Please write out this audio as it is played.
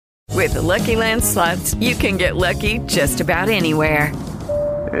With the Lucky Land Slots, you can get lucky just about anywhere.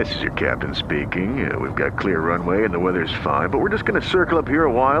 This is your captain speaking. We've got clear runway and the weather's fine, but we're just going to circle up here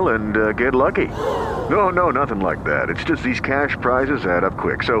a while and get lucky. No, nothing like that. It's just these cash prizes add up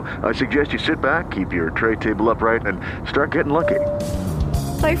quick. So I suggest you sit back, keep your tray table upright, and start getting lucky.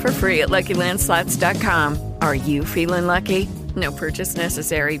 Play for free at LuckyLandSlots.com. Are you feeling lucky? No purchase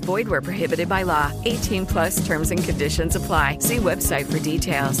necessary. Void where prohibited by law. 18 plus terms and conditions apply. See website for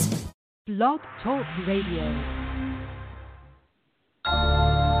details. Blog Talk Radio.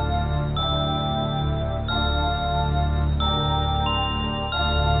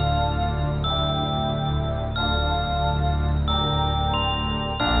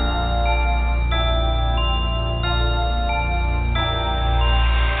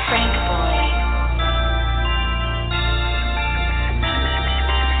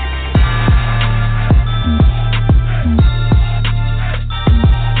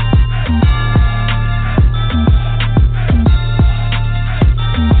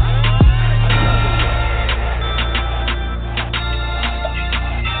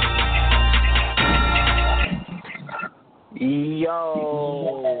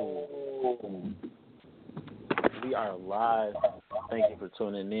 We are live. Thank you for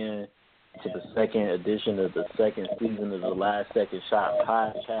tuning in to the second edition of the second season of the Last Second Shot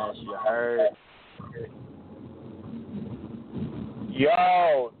podcast. You heard?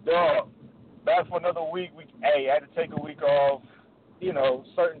 Yo, dog. Back for another week. I had to take a week off. You know,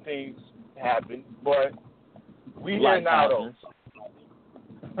 certain things happen, but we here now though.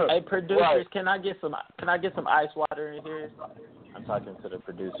 Hey, producers, right. Can I get some ice water in here? I'm talking to the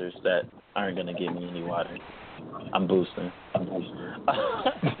producers that aren't gonna give me any water. I'm boosting.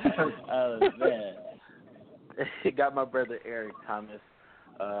 Man. Got my brother Eric Thomas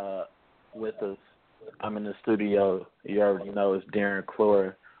with us. I'm in the studio. You already know it's Darren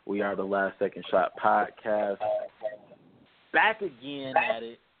Clore. We are the Last Second Shot podcast. Back again at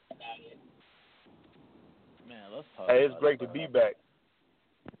it. Man, let's talk. Hey, it's great to be back.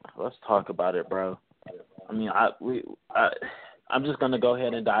 Let's talk about it, bro. I mean, I'm just gonna go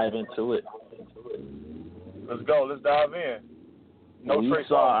ahead and dive into it. Let's go. Let's dive in. We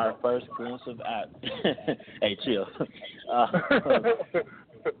saw our first glimpse of Hey, chill.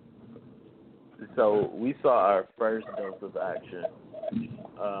 So we saw our first dose of action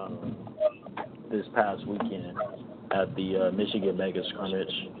this past weekend at the Michigan Mega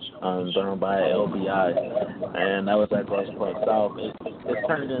Scrimmage thrown by LBI, and that was at Grosse Pointe South. It's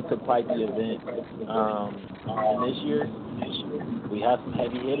turned into quite the event. And this year, we had some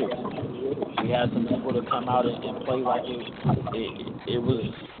heavy hitters. We had some people to come out and play like it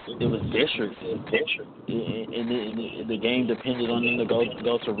was district. And the game depended on them to go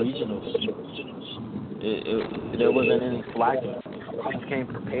to regionals. There wasn't any slacking. Teams came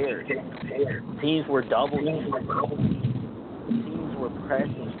prepared. Teams were doubling. Teams were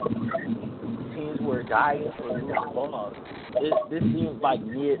pressing. Teams were diving for loose balls. This seems like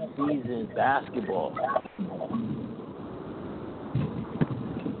mid-season basketball.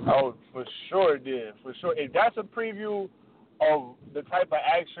 Oh, for sure it did. For sure. If that's a preview of the type of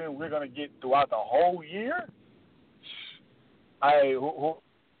action we're going to get throughout the whole year, who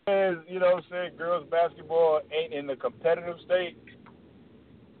says, you know what I'm saying, girls basketball ain't in the competitive state,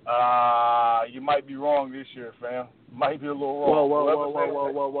 you might be wrong this year, fam. Might be a little wrong. Whoa.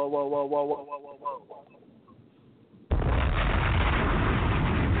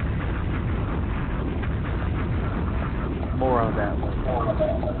 More on that one.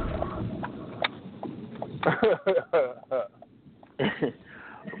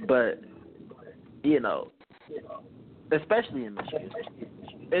 But, you know, especially in Michigan,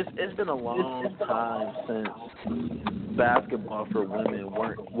 it's been a long time since basketball for women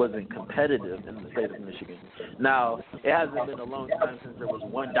wasn't competitive in the state of Michigan. Now, it hasn't been a long time since there was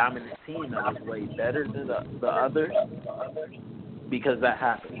one dominant team that was way better than the others, because that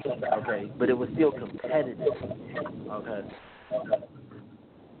happened, okay? But it was still competitive, okay?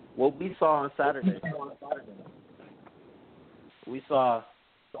 What we saw on Saturday, we saw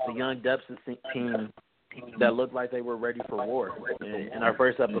the young Depson team that looked like they were ready for war. In our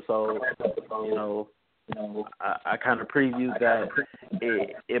first episode, you know, I kind of previewed that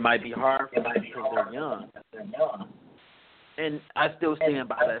it might be hard for them because they're young. And I still stand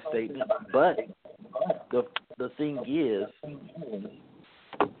by that statement. But the thing is,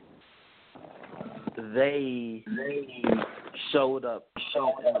 they showed up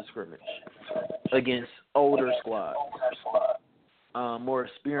in the scrimmage against older squads, more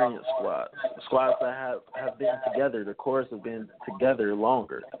experienced squads that have been together. The chorus have been together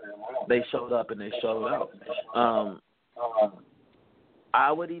longer. They showed up and they showed out.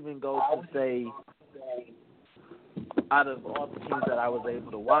 I would even go to say, out of all the teams that I was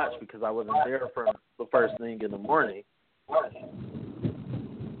able to watch, because I wasn't there from the first thing in the morning,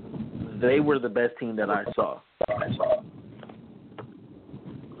 they were the best team that I saw.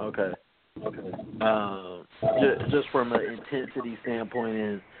 Okay. Just from an intensity standpoint,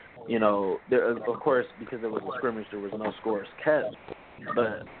 and there, of course, because it was a scrimmage, there was no scores kept.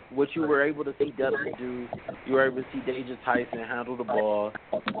 But what you were able to see Dubson do, you were able to see Deja Tyson handle the ball,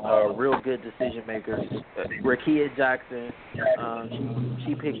 real good decision makers. Rakia Jackson,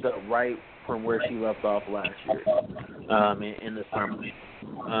 she picked up right from where she left off last year in the summer.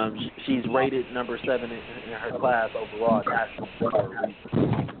 She's rated number 7 in her class overall nationally for a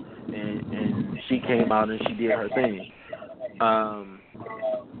reason. And she came out and she did her thing.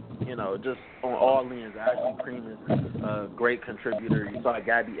 Just on all ends, Ashley Cream is a great contributor. You saw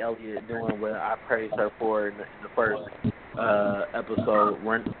Gabby Elliott doing what I praised her for in the first episode,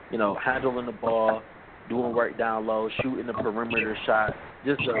 handling the ball, doing work down low, shooting the perimeter shot,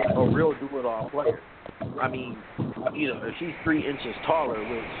 just a real do-it-all player. I mean, if she's 3 inches taller,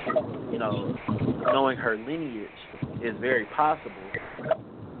 which, knowing her lineage is very possible,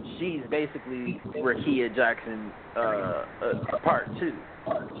 she's basically Rakia Jackson part 2.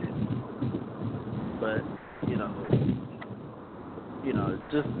 But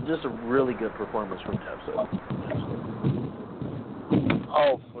just a really good performance from Debsa.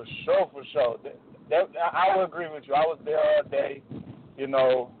 Oh, for sure. I would agree with you. I was there all day.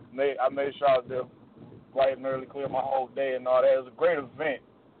 I made sure I was there bright and early, clear my whole day and all that. It was a great event.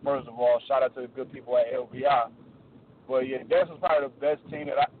 First of all, shout out to the good people at LBI. But yeah, Debsa was probably the best team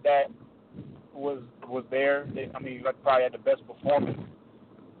that was there. They probably had the best performance.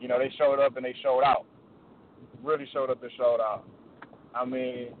 They showed up and they showed out. Really showed up and showed out. I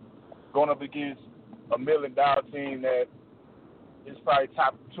mean, going up against a Midland Dow team that is probably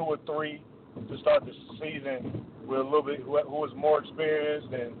top 2 or 3 to start the season with a little bit who was more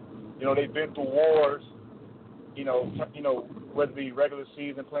experienced and they've been through wars. Whether it be regular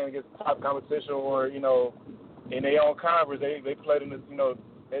season playing against top competition or in their own conference, they played in the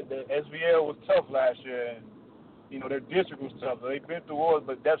the SVL was tough last year and their district was tough. So they've been through wars,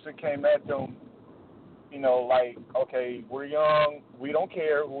 but Debsa came at them, okay, we're young, we don't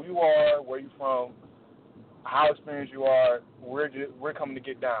care who you are, where you from, how experienced you are, we're coming to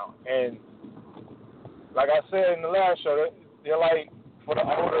get down. And like I said in the last show, they're like, for the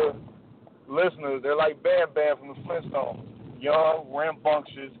older listeners, they're like Bam Bam from the Flintstones. Young,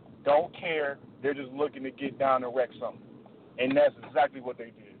 rambunctious, don't care, they're just looking to get down and wreck something. And that's exactly what they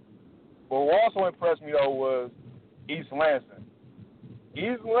did. But what also impressed me, though, was East Lansing.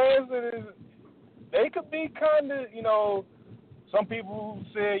 East Lansing they could be kind of, some people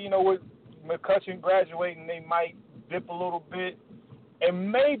say, with McCutcheon graduating, they might dip a little bit. And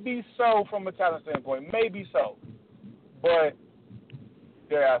maybe so from a talent standpoint, maybe so. But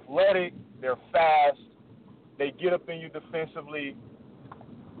they're athletic, they're fast, they get up in you defensively.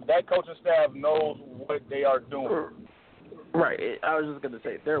 That coaching staff knows what they are doing. Right. I was just going to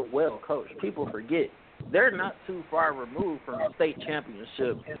say, they're well coached. People forget. They're not too far removed from a state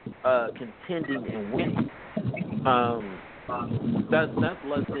championship contending and winning. That's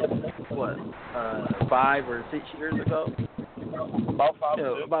less than, 5 or 6 years ago? About 5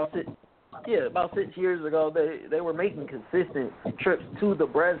 about 6 years ago, they were making consistent trips to the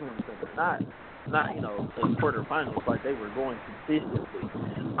Breslin Center, not the quarterfinals, like they were going consistently.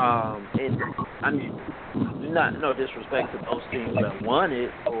 And I mean, no disrespect to those teams that won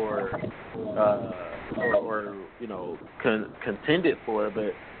it or contended for it,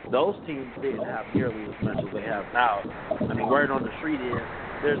 but those teams didn't have nearly as much as they have now. I mean, word on the street is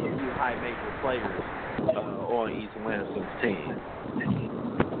there's a few high major players on East Lansing's team.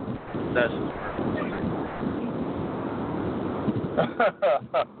 That's just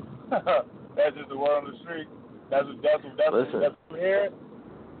that's just the word on the street. That's what you hear.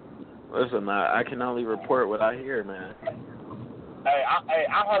 Listen, I can only report what I hear, man. Hey,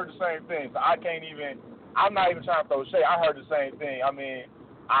 I heard the same thing. So I'm not even trying to throw shade. I heard the same thing. I mean,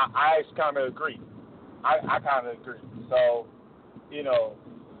 I kind of agree. I kind of agree. So,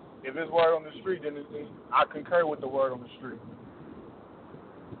 if it's word on the street, then I concur with the word on the street.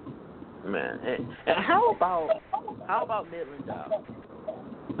 Man, and how about Midland Dow?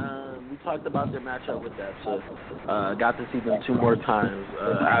 We talked about their matchup with Debsa. Got to see them 2 more times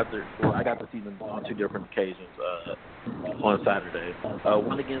I got to see them on 2 different occasions on Saturday.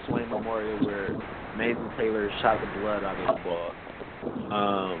 One against Wayne Memorial where Mason Taylor shot the blood out of the ball.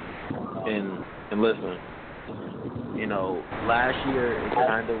 And listen, last year it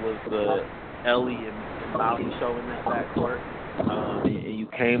kind of was the Ellie and Maui show in that backcourt.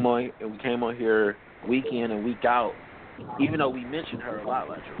 And we came on here week in and week out. Even though we mentioned her a lot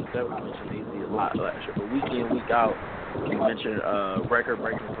last year, we definitely mentioned Maisie a lot last year. But week in, week out, we mentioned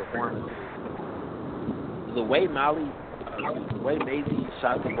record-breaking performances. The way Maisie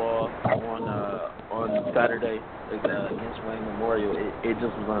shot the ball on Saturday against Wayne Memorial, it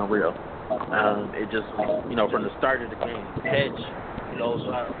just was unreal. It just was, from the start of the game, catch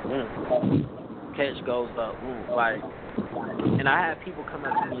goes up, and I had people come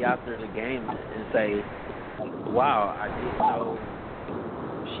up to me after the game and say, wow, I didn't know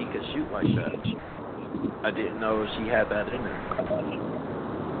she could shoot like that. I didn't know she had that in her.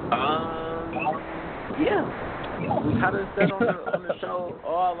 Yeah. We kind of said on the show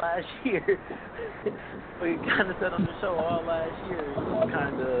all last year. We kind of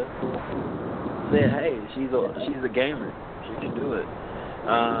said, hey, she's a gamer. She can do it.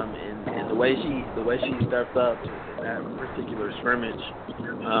 And the way she stepped up in that particular scrimmage,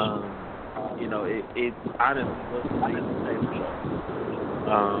 it honestly was the season paper show.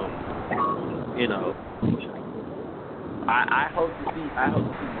 I hope to see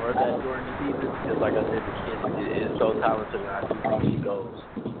more of that during the season because, like I said, the kid is so talented. I do think she goes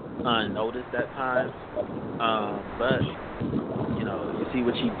unnoticed at times. But you see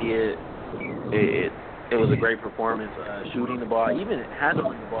what she did. It was a great performance, shooting the ball, even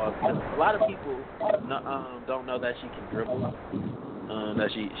handling the ball. A lot of people don't know that she can dribble, that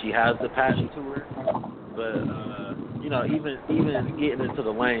she has the passion to her. But even getting into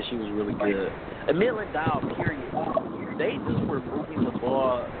the lane, she was really good. And Midland Dow, period, they just were moving the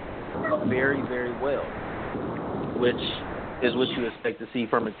ball very, very well, which is what you expect to see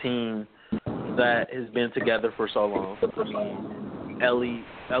from a team that has been together for so long. I mean, Ellie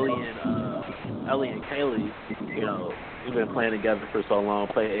and Kaylee, we've been playing together for so long,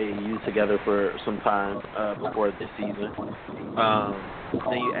 play AAU together for some time before this season.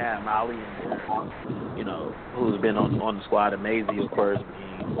 Then you add Molly in there, who's been on the squad, and Maisie, of course,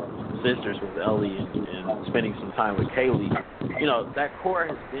 being sisters with Ellie and spending some time with Kaylee. That core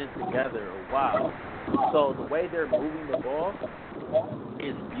has been together a while. So the way they're moving the ball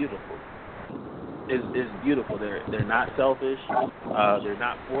is beautiful. Is beautiful. They're not selfish. They're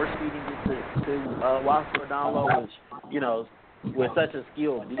not force feeding it to Wasco down low, which with such a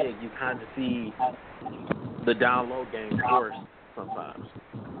skilled big, you kind of see the down low game forced sometimes.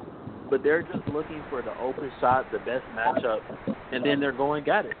 But they're just looking for the open shot, the best matchup, and then they're going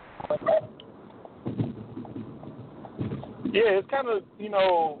at it. Yeah, it's kind of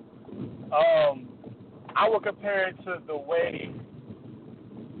I would compare it to the way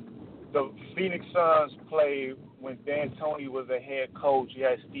the Phoenix Suns played when D'Antoni was a head coach. You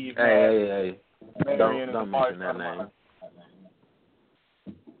had Steve Nash. Hey. Don't mention that name.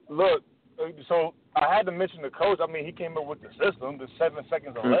 Look, so I had to mention the coach. I mean, he came up with the system, the 7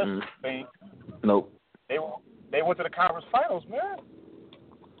 seconds or less thing. Nope. They went to the conference finals, man.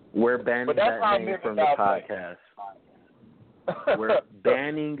 We're banning that name from the podcast. We're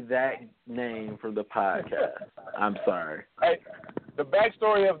banning that name from the podcast. I'm sorry. Hey, the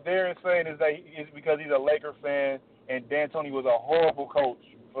backstory of Darren saying is that it's because he's a Laker fan, and D'Antoni was a horrible coach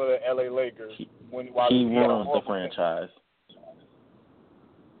for the LA Lakers. He ruined the franchise.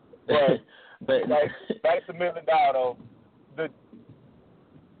 But back to Midland Dow, though.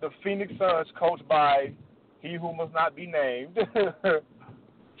 The Phoenix Suns, coached by he who must not be named.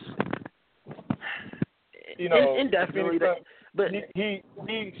 Indefinitely. But he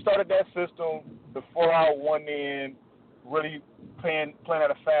started that system, the 4-out, 1-in, really playing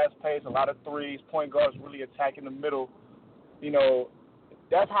at a fast pace, a lot of threes, point guards really attacking the middle.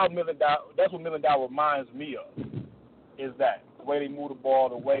 That's what Midland Dow reminds me of, is that the way they move the ball,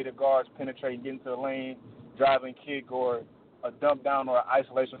 the way the guards penetrate, get into the lane, driving kick, or a dump down or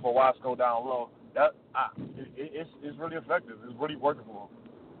isolation for Wasco down low. It's really effective. It's really working for them.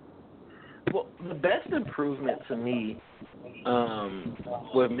 Well, the best improvement to me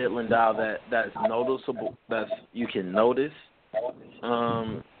with Midland Dow that's noticeable, that you can notice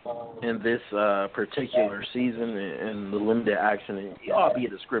in this particular season and the limited action,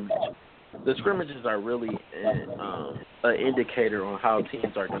 albeit a scrimmage. The scrimmages are really an indicator on how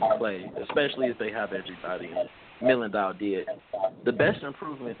teams are going to play, especially if they have everybody in it. Midland Dow did. The best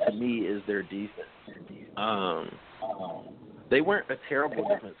improvement to me is their defense. They weren't a terrible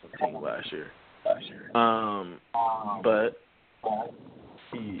defensive team last year. But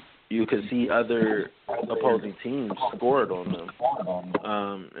you could see other opposing teams scored on them.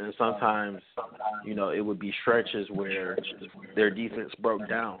 And sometimes, it would be stretches where their defense broke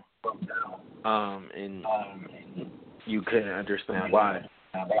down. And you couldn't understand why.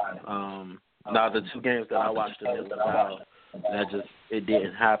 Now, the two games that I watched in Midland Dow, it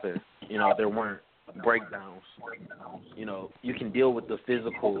didn't happen. You know, there weren't breakdowns. You know, you can deal with the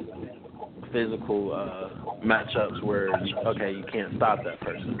physical matchups where you can't stop that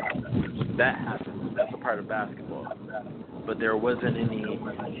person. That happens. That's a part of basketball. But there wasn't any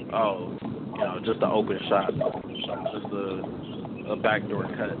just an open shot, just a backdoor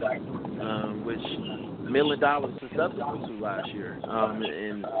cut, which Midland was susceptible to last year.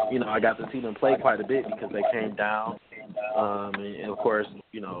 And you know, I got to see them play quite a bit because they came down. And of course,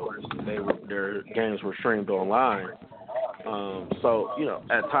 you know, their games were streamed online. So, you know,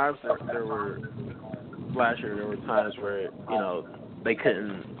 at times last year there were times where, you know, they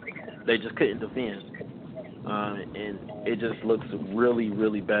just couldn't defend. And it just looks really,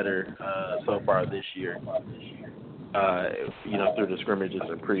 really better so far this year, you know, through the scrimmages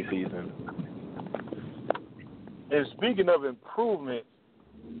and preseason. And speaking of improvement,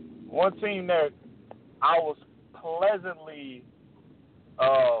 one team that I was pleasantly,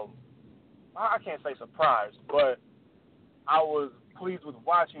 I can't say surprised, but I was pleased with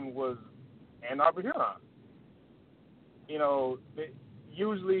watching was Ann Arbor Huron. You know,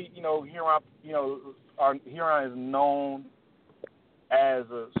 usually, you know, Huron is known as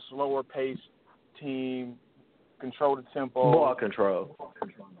a slower paced team, control the tempo, ball control.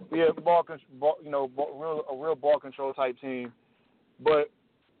 Yeah, a real ball control type team, but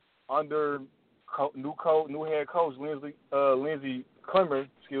under new head coach Lindsey Clemmer,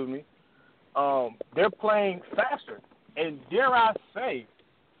 they're playing faster, and dare I say,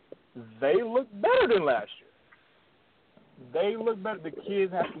 they look better than last year. They look better. The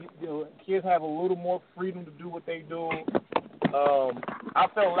kids have a little more freedom to do what they do. I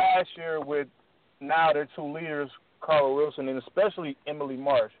felt last year with now their two leaders, Carla Wilson and especially Emily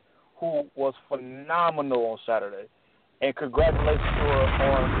Marsh, who was phenomenal on Saturday, and congratulations to her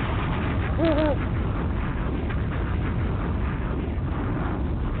on.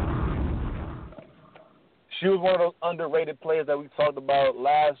 She was one of those underrated players that we talked about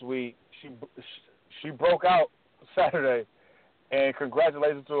last week. She broke out Saturday, and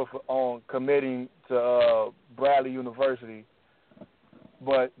congratulations to her on committing to Bradley University.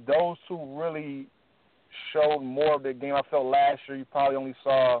 But those two really showed more of their game. I felt last year you probably only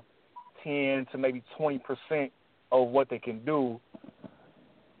saw 10 to maybe 20% of what they can do.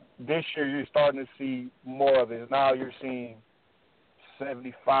 This year you're starting to see more of it. Now you're seeing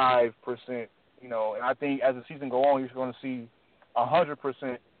 75%, you know, and I think as the season goes on, you're going to see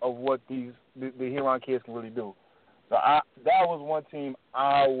 100% of what the Huron kids can really do. So that was one team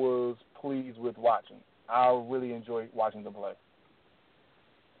I was pleased with watching. I really enjoyed watching them play.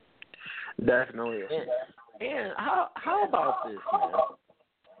 Definitely. And how about this, man?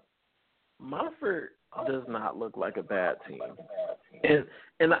 Montfort does not look like a bad team.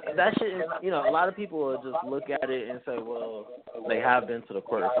 And that shit is, you know, a lot of people will just look at it and say, well, they have been to the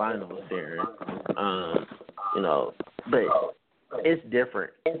quarterfinals there. You know, but it's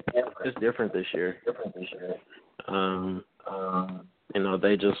different. It's different this year. You know,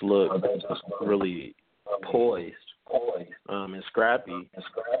 they just look really poised and scrappy,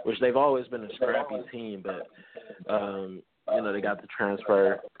 which they've always been a scrappy team, but you know, they got the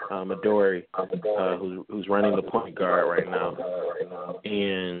transfer, Midori, who's running the point guard right now,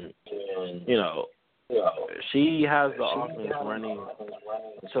 and you know, she has the offense running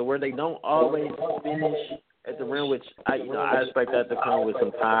so where they don't always finish at the rim, which I expect that to come with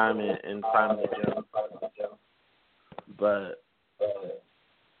some time and time to jump. But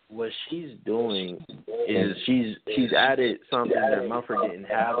what she's doing is she's added something that Mumford didn't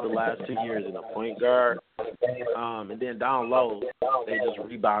have the last 2 years in a point guard. And then down low, they just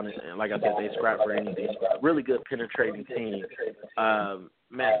rebounded. And like I said, they scrap for anything. Really good penetrating team.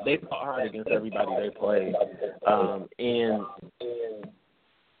 Man, they fought hard against everybody they played. And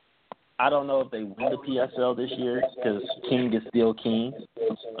I don't know if they win the PSL this year because King is still King,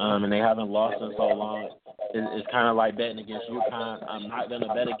 and they haven't lost in so long. It's kind of like betting against UConn. I'm not going to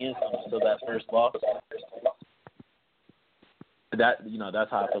bet against them until that first loss. That, you know,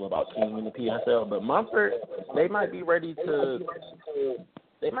 that's how I feel about King in the PSL. But Mumford, they might be ready to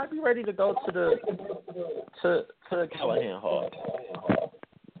go to the Callahan Hall.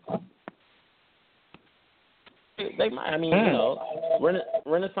 They might. I mean, you know,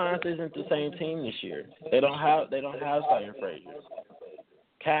 Renaissance isn't the same team this year. They don't have Simon Frazier.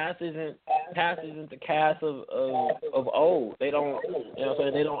 Cass isn't the Cass of old. They don't, you know, so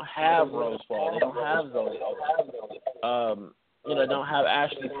they don't have Rose Fall. They don't have Zoe. You know, they don't have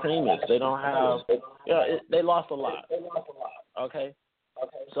Ashley Primus. They don't have. You know, they lost a lot. Okay,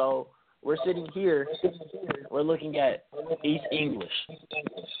 so we're sitting here. We're looking at East English.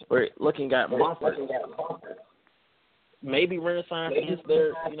 We're looking at Mumford. maybe Renaissance is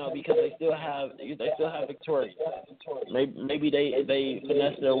there, because they still have Victoria. Maybe they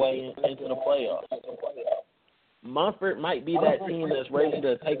finesse their way into the playoffs. Mumford might be that team that's ready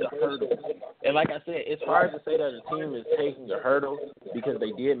to take a hurdle. And like I said, it's hard to say that a team is taking a hurdle because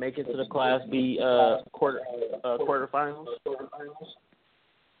they did make it to the Class B quarterfinals.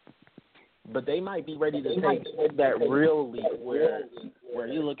 But they might be ready to take that real leap where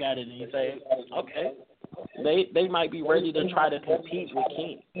you look at it and you say, okay, they might be ready to try to compete with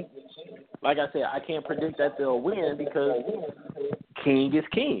King. Like I said, I can't predict that they'll win because King is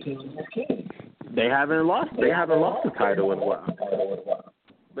King. They haven't lost the title in a while.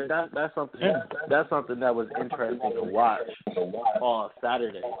 But that's something that was interesting to watch all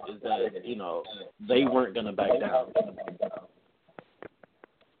Saturday is that, they weren't gonna back down.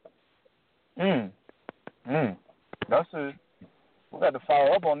 We got to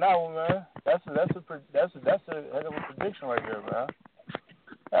follow up on that one, man. That's a heck of a prediction right there, man.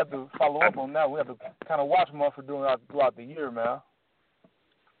 We have to follow up on that. We have to kind of watch Mumford throughout the year, man.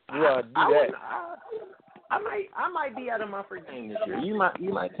 We gotta do that. I might be at a Mumford game this year. You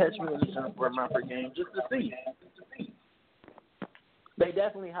might catch me for a Mumford game just to see. They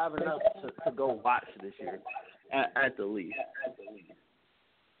definitely have enough to go watch this year, at the least.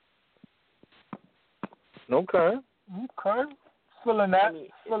 Okay. Feeling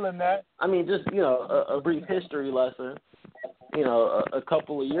that. I mean, just, a brief history lesson. A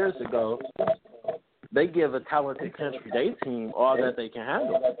couple of years ago, they give a talented Country Day team all that they can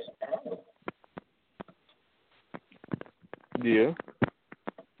handle. Yeah.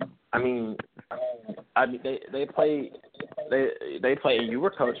 I mean, they played. They played. You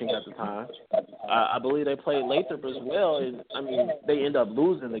were coaching at the time. I believe they played Lathrop as well, and I mean they end up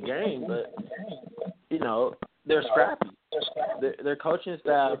losing the game, but they're scrappy. Their coaching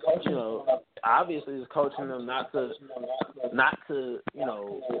staff, obviously is coaching them not to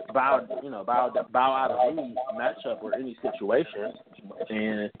bow out of any matchup or any situation,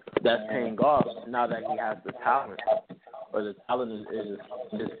 and that's paying off now that he has the talent, or the talent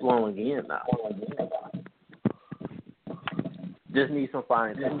is flowing in now. Just need some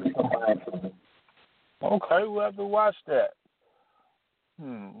fine tuning. Okay, we'll have to watch that.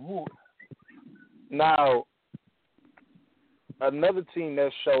 Now, another team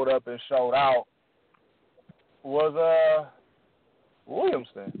that showed up and showed out was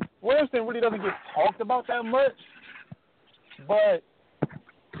Williamston. Williamston really doesn't get talked about that much, but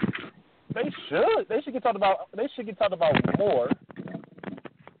they should. They should get talked about more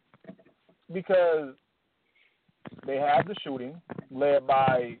because they have the shooting led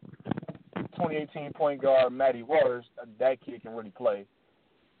by 2018 point guard Matty Waters. That kid can really play.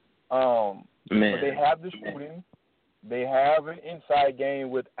 Man. But they have the shooting. They have an inside game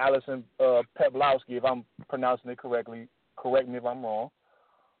with Allison Peblowski, if I'm pronouncing it correctly. Correct me if I'm wrong.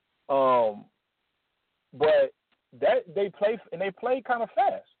 But that they play kind of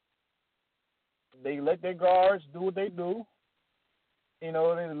fast. They let their guards do what they do. They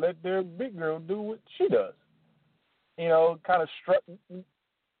let their big girl do what she does. Kind of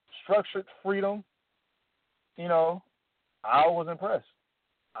structured freedom. I was impressed.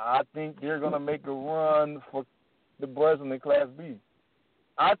 I think they're going to make a run for the Breslin in Class B.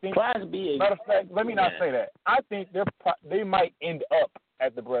 I think Class B. Matter of fact, let me not say that. I think they might end up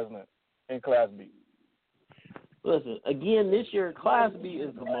at the Breslin in Class B. Listen, again, this year, Class B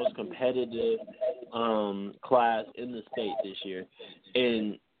is the most competitive class in the state this year.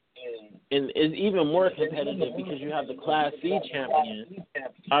 And it's even more competitive because you have the Class C champion,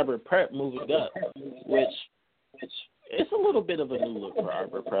 Arbor Prep, moving up, which it's a little bit of a new look for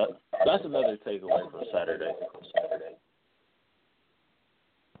Arbor Prep. That's another takeaway from Saturday.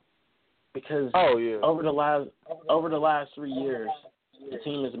 Because over the last 3 years, the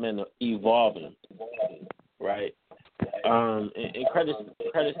team has been evolving, right? And credit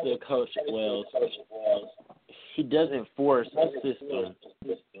to Coach Wells. He doesn't force a system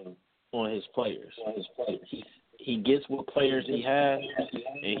on his players. He gets what players he has,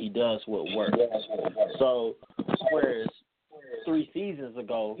 and he does what works. So, whereas 3 seasons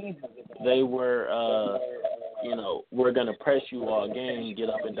ago, they were, we're going to press you all game, get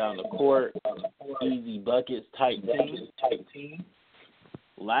up and down the court, easy buckets type team.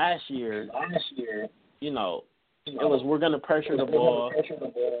 Last year, it was we're going to pressure the ball.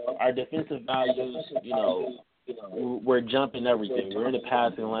 Our defensive values, we're jumping everything. We're in the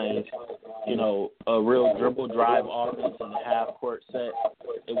passing lanes. A real dribble drive offense in the half-court set.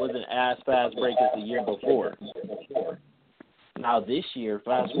 It wasn't as fast break as the year before. Now this year,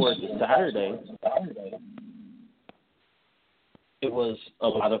 fast forward to Saturday, it was a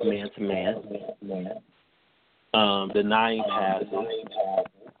lot of man-to-man. denying passes,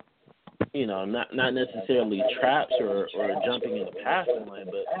 not necessarily traps or jumping in the passing lane,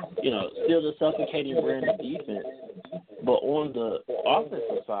 but, still the suffocating brand of defense. But on the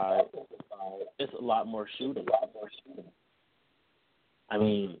offensive side, it's a lot more shooting. I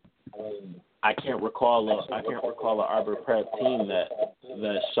mean, I can't recall an Arbor Prep team that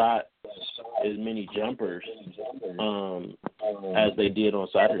shot as many jumpers as they did on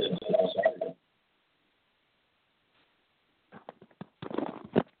Saturday.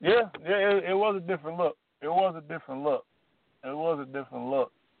 Yeah, it was a different look. I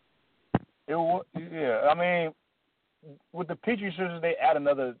mean, with the Petrie Sisters, they add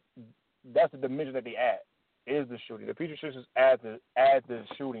another. That's the dimension that they add. Is the shooting. The Petrie Sisters add the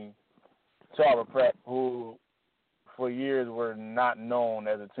shooting to Arbor Prep, who for years were not known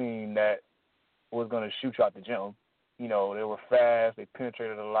as a team that was going to shoot you out the gym. They were fast. They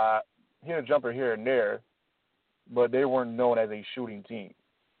penetrated a lot. Hit a jumper here and there, but they weren't known as a shooting team.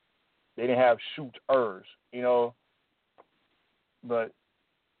 They didn't have shooters, But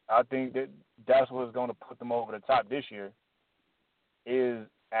I think that's what's going to put them over the top this year is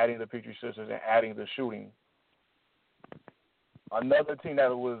adding the Petrie Sisters and adding the shooting. Another team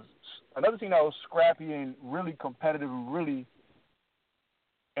that was scrappy and really competitive and really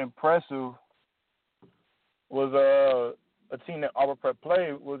impressive was a team that Arbor Prep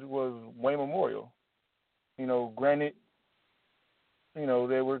played was Wayne Memorial. Granted,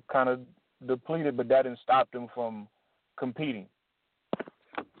 they were kind of depleted, but that didn't stop them from competing.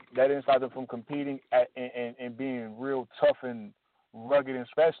 And being real tough and rugged, and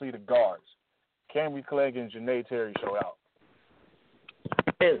especially the guards. Camry Clegg and Janae Terry showed out.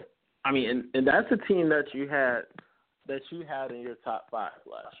 And that's a team that you had in your top 5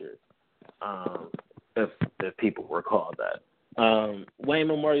 last year, if people recall that. Wayne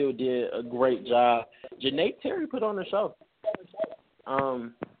Memorial did a great job. Janae Terry put on the show.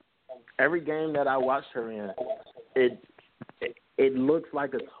 Every game that I watched her in, it looks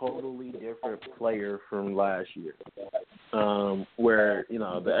like a totally different player from last year. Where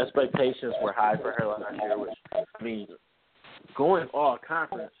the expectations were high for her last year, which going all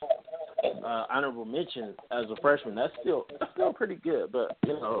conference, honorable mention as a freshman, that's still pretty good. But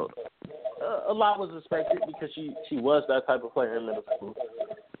a lot was expected because she was that type of player in middle school.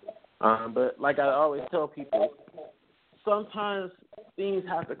 But like I always tell people, sometimes things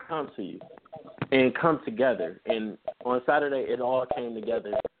have to come to you and come together. And on Saturday, it all came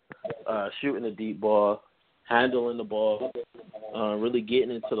together. Shooting the deep ball, handling the ball, really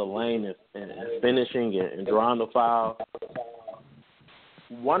getting into the lane and finishing and drawing the foul.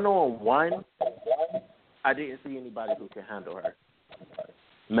 One-on-one, I didn't see anybody who could handle her,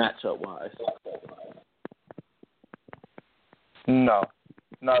 matchup-wise. No.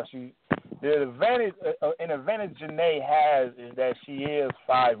 The advantage Janae has is that she is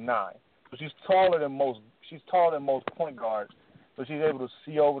 5'9". So she's taller than most point guards. So she's able to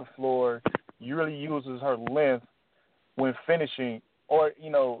see over the floor. She really uses her length when finishing, or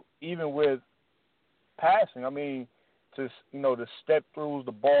even with passing. The step throughs,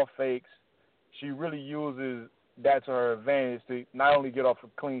 the ball fakes. She really uses that to her advantage to not only get off a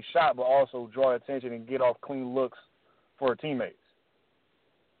clean shot, but also draw attention and get off clean looks for her teammates.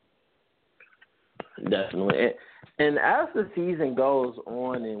 Definitely. And as the season goes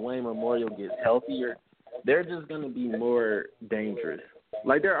on and Wayne Memorial gets healthier, they're just going to be more dangerous.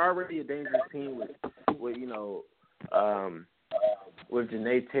 Like, they're already a dangerous team with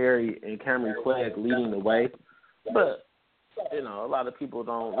Janae Terry and Camry Clegg leading the way. But, a lot of people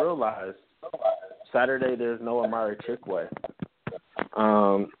don't realize Saturday there's no Amari Chikwe.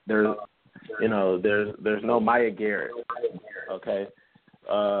 There's no Maya Garrett. Okay.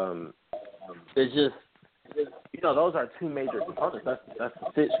 It's just, those are two major components. That's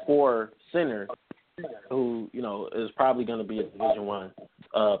the 6'4" center who, is probably going to be a Division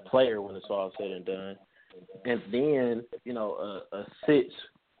I player when it's all said and done. And then, a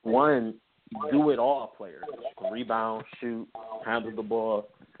 6'1" do-it-all player. Rebound, shoot, handle the ball.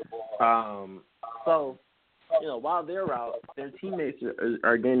 So, while they're out, their teammates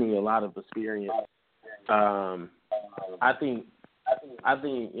are gaining a lot of experience. I think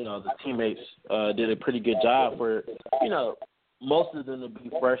the teammates did a pretty good job for, most of them to be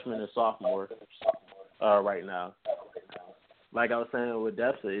freshmen and sophomores right now. Like I was saying with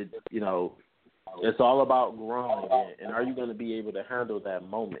Depsa, it's all about growing, and are you going to be able to handle that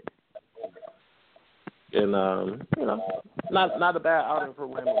moment? And, not a bad outing for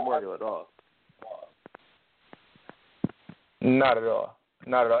Wayne Memorial at all. Not at all.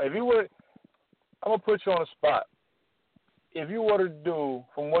 If you were, I'm going to put you on the spot. If you were to do,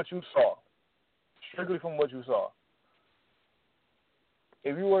 from what you saw, strictly from what you saw,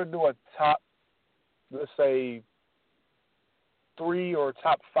 if you were to do a top, let's say, 3 or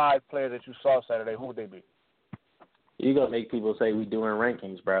top 5 players that you saw Saturday, who would they be? You gonna make people say we doing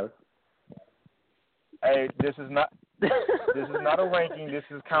rankings, bro? Hey, this is not a ranking. This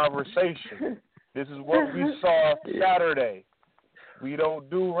is conversation. This is what we saw Saturday. We don't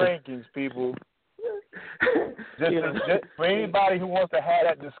do rankings, people. Just for anybody who wants to have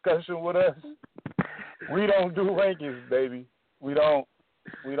that discussion with us, we don't do rankings, baby. We don't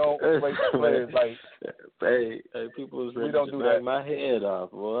rate players like. Hey, people is ready to knock my head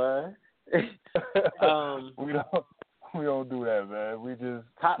off, boy. We don't do that, man. We just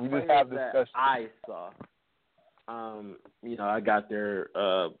have discussion. I saw. I got there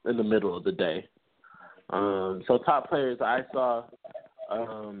in the middle of the day. So top players I saw.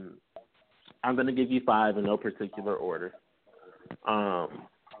 I'm gonna give you 5 in no particular order. Rakia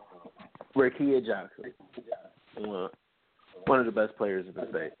Jackson, one of the best players in the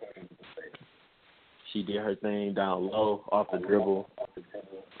state. She did her thing down low, off the dribble.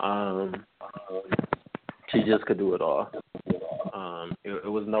 She just could do it all.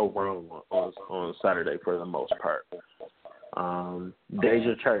 It was no wrong on Saturday for the most part.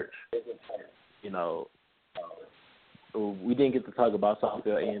 Deja Church, we didn't get to talk about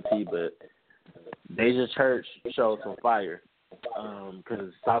Southfield A&T, but Deja Church showed some fire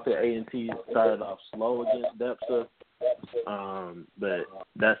because Southfield A&T started off slow against Depsa, but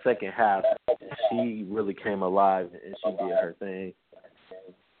that second half, she really came alive and she did her thing.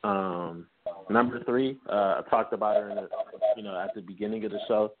 Number 3, I talked about her at the beginning of the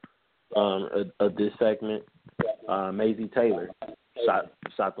show of this segment. Maisie Taylor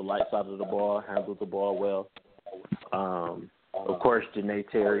shot the lights out of the ball, handled the ball well. Of course, Janae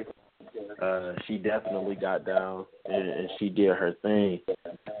Terry, she definitely got down and she did her thing.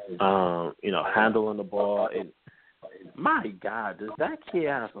 Handling the ball. My God, does that kid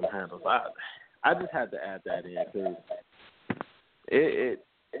have some handles? I just had to add that in because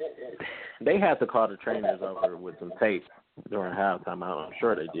they had to call the trainers over with some tape during halftime. I'm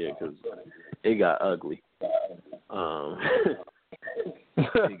sure they did because it got ugly.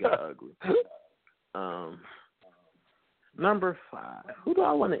 It got ugly. Number 5. Who do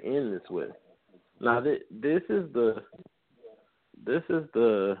I want to end this with? Now this is the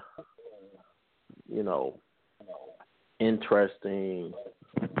interesting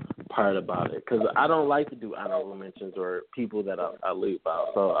part about it because I don't like to do honorable mentions or people that I leave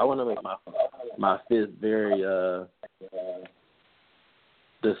out. So I want to make my fifth very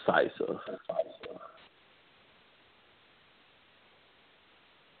decisive.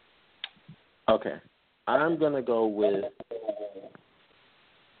 Okay, I'm gonna go with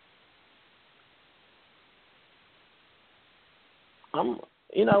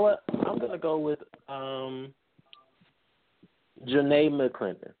you know what? I'm gonna go with Janae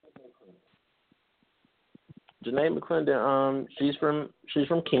McClendon. Janae McClendon, she's from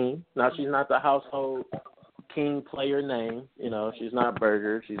King. Now she's not the household King player name. She's not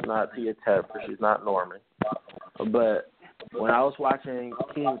Berger, she's not Tia Tepper, she's not Norman. But when I was watching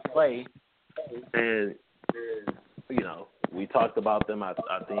King play, and we talked about them, I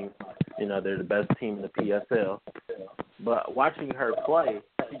think they're the best team in the PSL. But watching her play,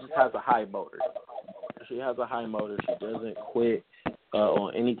 she just has a high motor. She has a high motor. She doesn't quit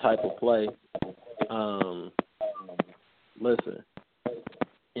on any type of play. Listen,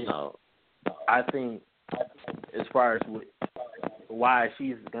 I think as far as why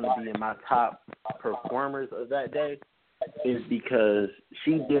she's going to be in my top performers of that day is because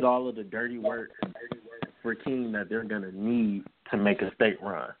she did all of the dirty work for King that they're going to need to make a state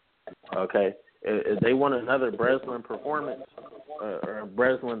run. Okay? If they want another Breslin performance or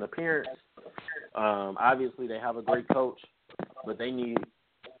Breslin appearance, obviously they have a great coach, but they need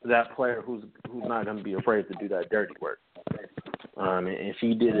that player who's not going to be afraid to do that dirty work. And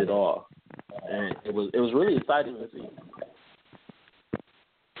she did it all, and it was really exciting to see.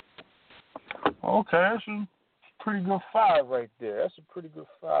 Okay, that's a pretty good 5 right there.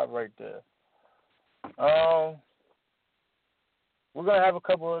 We're gonna have a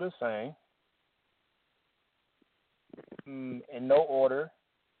couple of the same. In no order,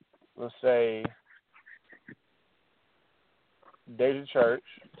 we'll say Deja Church.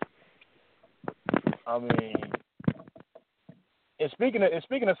 I mean, and speaking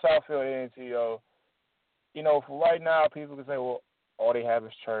of Southfield A&T, for right now, people can say, well, all they have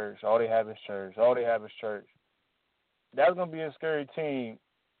is Church. That's gonna be a scary team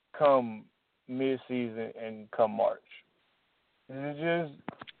come mid-season and come March.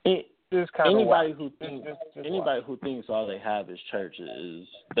 Just kind anybody who thinks all they have is Church is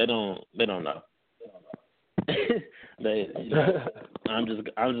they don't know. I'm just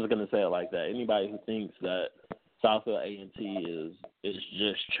gonna say it like that. Anybody who thinks that Southfield A&T is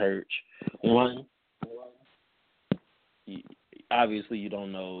just church, one, obviously you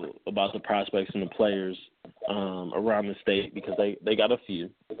don't know about the prospects and the players around the state because they got a few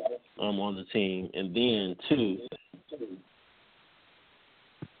on the team, and then two,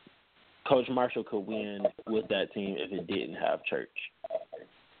 Coach Marshall could win with that team if it didn't have church.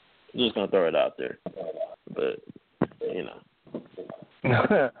 I'm just gonna throw it out there, but you know.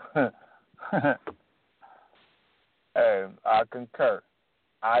 I concur.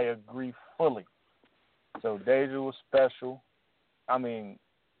 I agree fully. So Deja was special. I mean,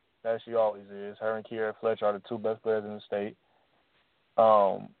 as she always is. Her and Kiera Fletcher are the two best players in the state.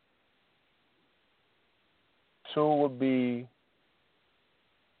 Two would be,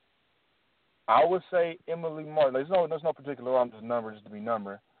 I would say Emily Marsh. There's no particular order, I'm just number just to be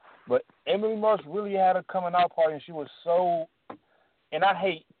number. But Emily Marsh really had a coming out party, and she was so, and I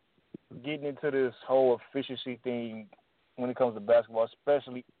hate getting into this whole efficiency thing when it comes to basketball,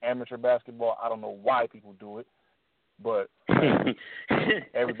 especially amateur basketball. I don't know why people do it, but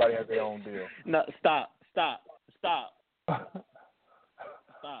everybody has their own deal. No, stop.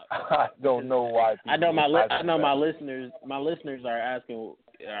 I don't know why. I know my listeners are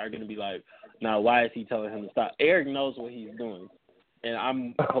going to be like, now why is he telling him to stop? Eric knows what he's doing, and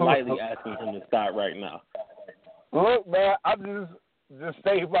I'm politely asking him to stop right now. Look, man, I just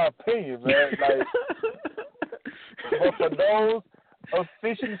stated my opinion, man. Like, but for those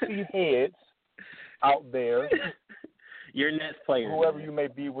efficiency heads out there, your next player, whoever you may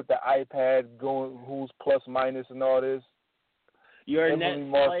be with the iPad going, who's plus minus and all this, your Emily next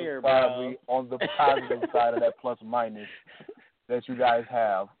Marsh player, is probably bro, on the positive side of that plus minus that you guys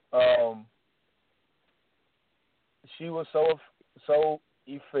have. She was so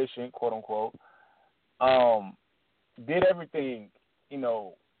efficient, quote unquote. Did everything,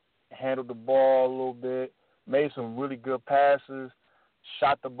 handled the ball a little bit, made some really good passes,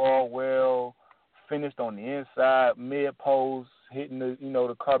 shot the ball well, finished on the inside, mid post, hitting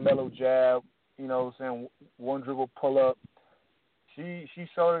the Carmelo jab, one dribble pull up. She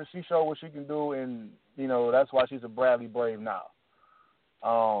showed what she can do, and that's why she's a Bradley Brave now.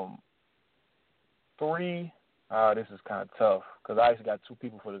 3, this is kind of tough because I actually got 2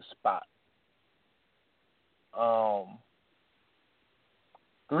 people for this spot.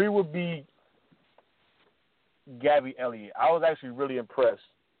 3 would be Gabby Elliott. I was actually really impressed.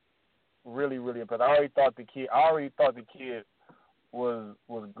 Really, really impressed. I already thought the kid was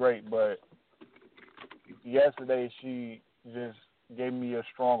great, but yesterday she just gave me a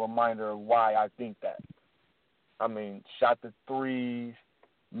strong reminder of why I think that. I mean, shot the threes,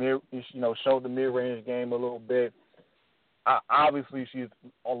 showed the mid-range game a little bit. Obviously, she's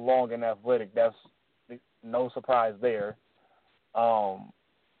long and athletic. That's no surprise there.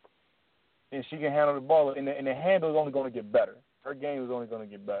 And she can handle the ball, and the handle is only going to get better. Her game is only going to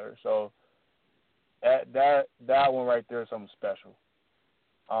get better. So that one right there is something special.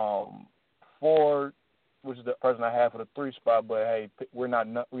 4, which is the person I have for the 3 spot, but hey, we're not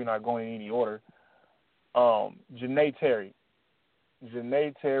going in any order. Janae Terry.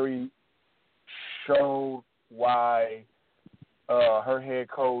 Janae Terry showed why her head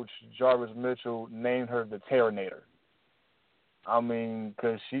coach Jarvis Mitchell named her the Terranator. I mean,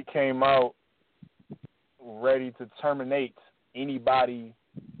 because she came out ready to terminate anybody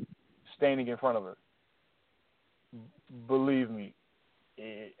standing in front of her. Believe me,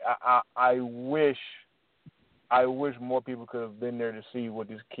 I wish more people could have been there to see what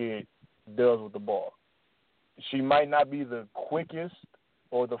this kid does with the ball. She might not be the quickest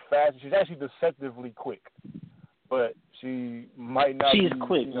or the fastest. She's actually deceptively quick, but she might not. She's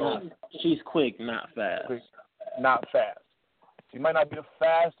quick. She's quick, not fast. Quick, not fast. She might not be the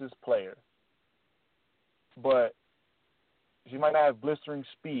fastest player, but she might not have blistering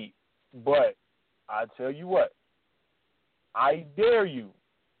speed. But I tell you what, I dare you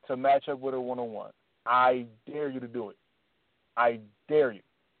to match up with her one-on-one. I dare you to do it. I dare you.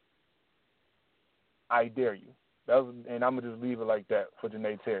 I dare you. And I'm going to just leave it like that for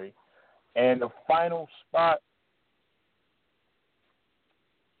Janae Terry. And the final spot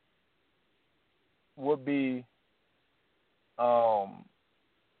would be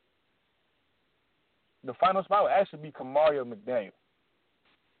the final spot would actually be Kamaria McDaniel.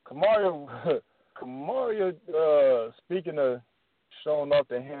 Kamaria, speaking of showing off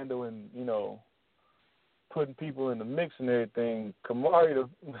the handle and, putting people in the mix and everything, Kamaria,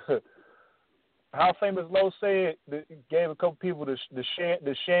 how famous Lowe said, gave a couple people the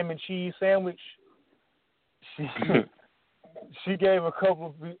sham and cheese sandwich. she gave a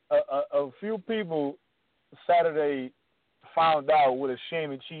few people Saturday found out what a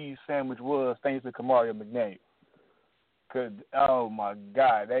sham and cheese sandwich was thanks to Kamaria McDaniel. Cause oh my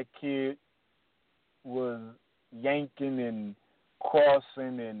God, that kid was yanking and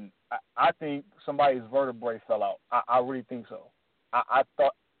crossing, and I think somebody's vertebrae fell out. I really think so. I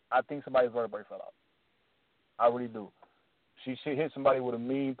think somebody's vertebrae fell out. I really do. She hit somebody with a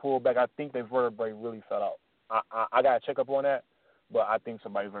mean pullback. I think their vertebrae really fell out. I gotta check up on that, but I think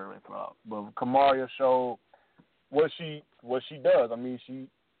somebody's vertebrae fell out. But Kamaria showed what she does. I mean, she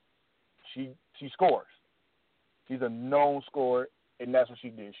scores. She's a known scorer, and that's what she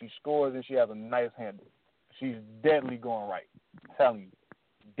did. She scores and she has a nice handle. She's deadly going right. I'm telling you,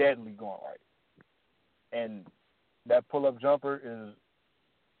 deadly going right. And that pull-up jumper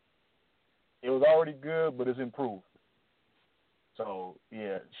it was already good, but it's improved. So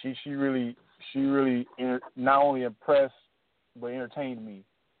yeah, she really not only impressed but entertained me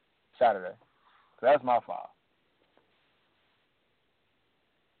Saturday. So that's my 5.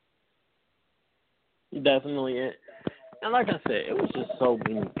 Definitely. And like I said, it was just so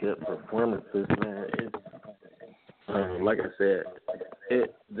many good performances, man. It's, like I said,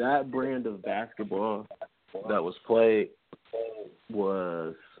 that brand of basketball that was played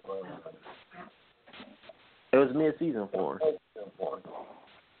was mid-season for them.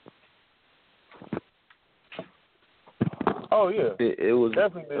 Oh yeah, it was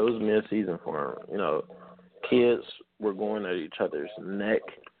definitely. It was mid-season for them. You know, kids were going at each other's neck,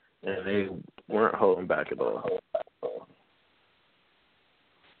 and they weren't holding back at all.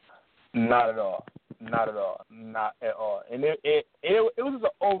 Not at all. Not at all. Not at all. And it was just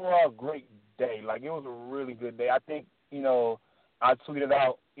an overall great day. Like, it was a really good day. I think, I tweeted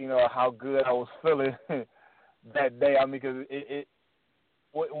out, how good I was feeling that day. I mean, because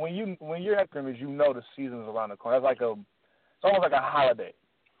when you're at scrimmage, the season's around the corner. It's almost like a holiday.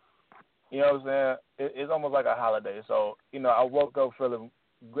 You know what I'm saying? It's almost like a holiday. So, I woke up feeling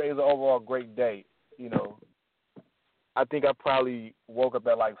great. It was an overall great day. I think I probably woke up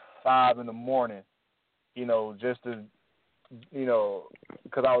at like 5 in the morning, just to,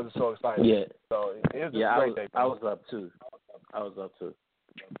 because I was just so excited. Yeah. So it was a great day. I was up too.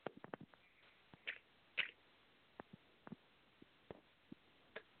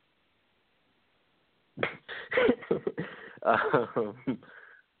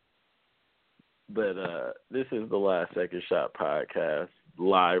 But this is the Last Second Shot podcast,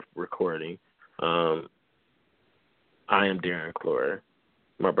 live recording. I am Darren Clore.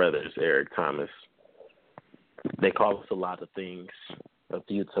 My brother is Eric Thomas. They call us a lot of things, a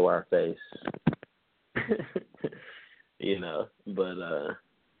few to our face.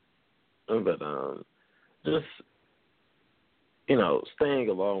 But just, staying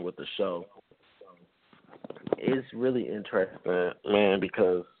along with the show is really interesting, man,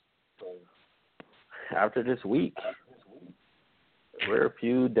 because after this week, we're a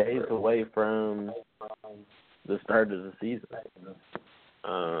few days away from the start of the season.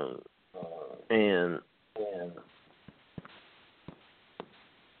 And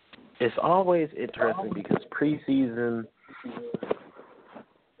it's always interesting because preseason,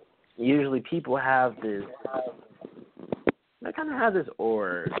 usually people have this, they kind of have this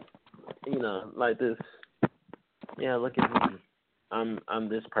aura, like this, look at me, I'm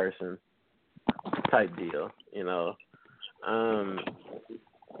this person type deal,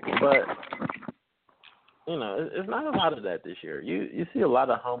 but it's not a lot of that this year. You see a lot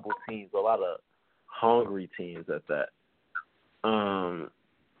of humble teams, a lot of hungry teams at that.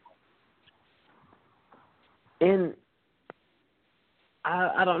 And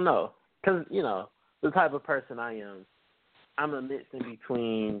I don't know, because the type of person I am, I'm a mix in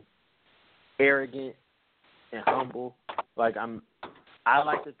between arrogant and humble. Like I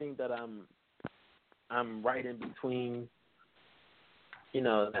like to think that I'm right in between,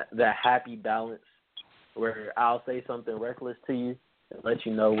 that happy balance where I'll say something reckless to you and let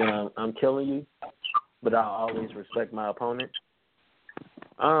you know when I'm killing you, but I'll always respect my opponent.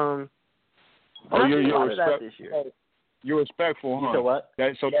 You're respectful, huh? You know what?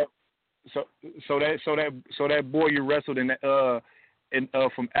 So that boy you wrestled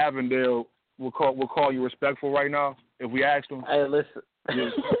from Avondale will call you respectful right now if we asked him. Hey, listen.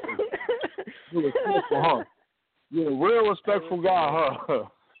 You're respectful, huh? You're a real respectful guy, huh?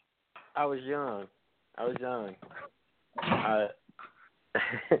 I was young. I was young.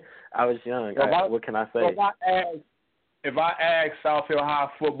 What can I say? If I ask South Hill High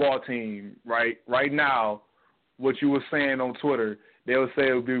football team right now what you were saying on Twitter, they would say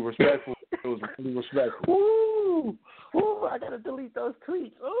it would be respectful. It was really respectful. Ooh, I gotta delete those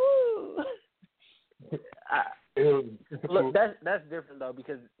tweets. Ooh. Look, that's different though,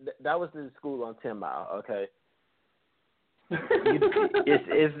 because that was the school on 10 Mile. Okay,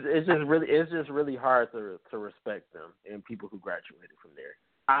 it's just really hard to respect them and people who graduated from there.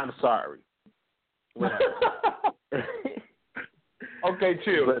 I'm sorry. Okay,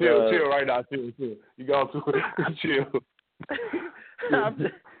 chill right now, chill. You got to chill.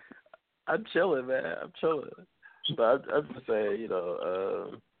 I'm chilling, man. I'm chilling. But I'm just saying,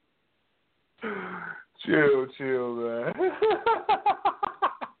 chill, man.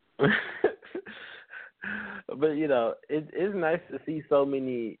 But it's nice to see so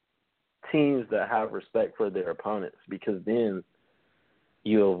many teams that have respect for their opponents, because then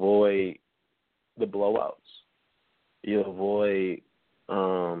you avoid the blowouts. You avoid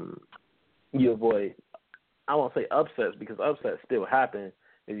I won't say upsets, because upsets still happen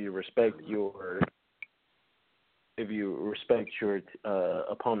if you respect your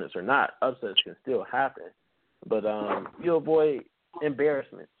opponents or not. Upsets can still happen, but you avoid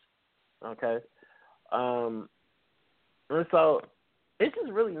embarrassments. Okay, and so it's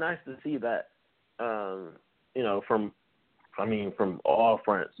just really nice to see that. From all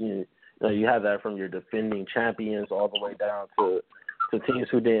fronts. You have that from your defending champions all the way down to teams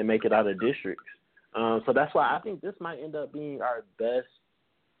who didn't make it out of districts. So that's why I think this might end up being our best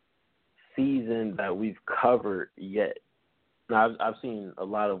season that we've covered yet. Now, I've seen a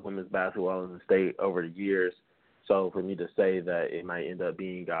lot of women's basketball in the state over the years, so for me to say that it might end up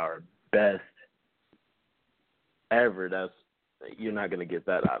being our best ever, you're not going to get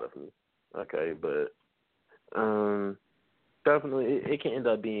that out of me. Okay, but definitely it can end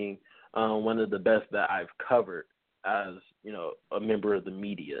up being one of the best that I've covered as, a member of the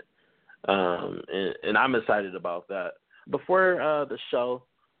media. And I'm excited about that. Before the show,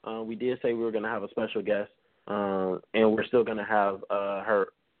 we did say we were going to have a special guest, and we're still going to have her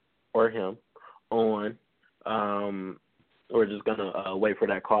or him on. We're just going to wait for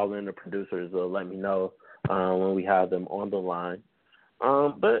that call in. The producers will let me know when we have them on the line.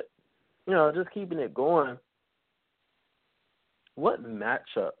 But, just keeping it going, what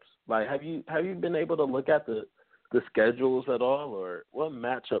matchups? Like, have you been able to look at the schedules at all, or what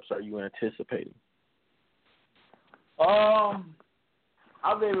matchups are you anticipating?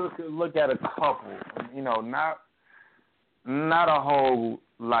 I've been able to look at a couple. Not a whole.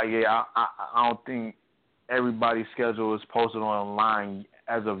 I don't think everybody's schedule is posted online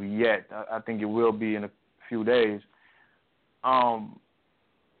as of yet. I think it will be in a few days.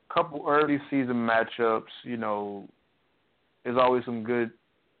 Couple early season matchups. There's always some good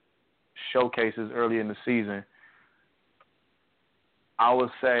showcases early in the season. I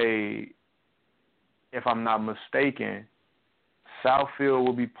would say, if I'm not mistaken, Southfield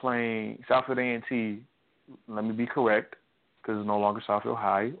will be playing Southfield A&T. Let me be correct, because it's no longer Southfield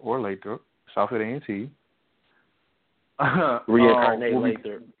High or Lathrop. Southfield A&T. Reincarnate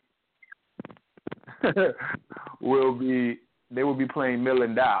Lathrop. They will be playing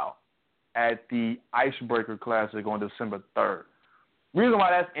Mill-and-Dow at the Icebreaker Classic on December 3rd. Reason why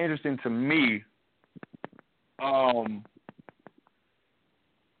that's interesting to me,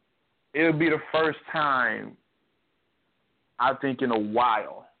 it'll be the first time, I think, in a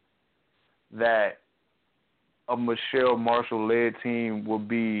while that a Michelle Marshall-led team will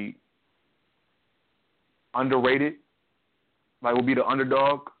be underrated, will be the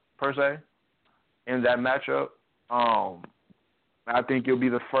underdog, per se, in that matchup. I think it'll be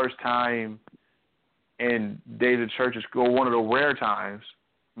the first time in Deja Church's, one of the rare times,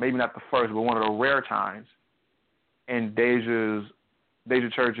 maybe not the first, but one of the rare times in Deja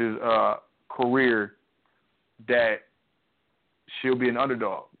Church's career that she'll be an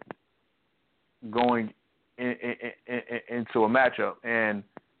underdog going into a matchup. And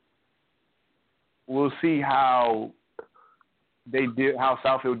we'll see how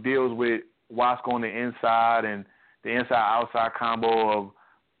Southfield deals with Wasco on the inside and the inside-outside combo of,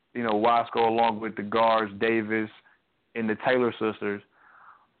 Wasco along with the guards, Davis and the Taylor sisters.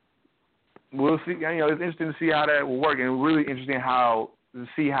 We'll see. It's interesting to see how that will work, and really interesting to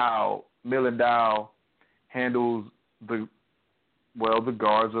see how Mill-and-Dow handles the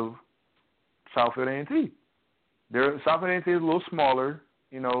guards of Southfield A&T. Southfield A&T is a little smaller.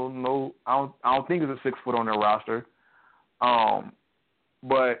 I don't think it's a 6 foot on their roster.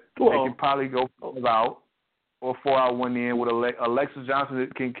 But they can probably go 4 out or 4 out one end with Alexis Johnson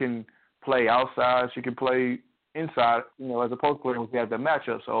that can play outside. She can play inside, as a post player if we have that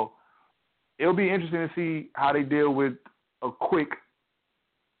matchup. So it'll be interesting to see how they deal with a quicker,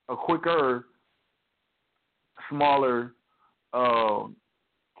 smaller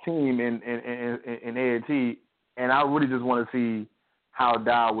team in A&T, and I really just want to see how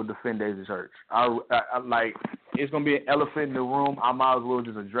Dow would defend Deja Church. it's going to be an elephant in the room. I might as well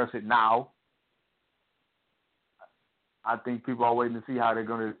just address it now. I think people are waiting to see how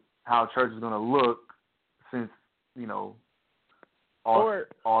church is going to look since, all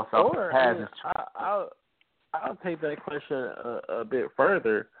South has its I'll take that question a bit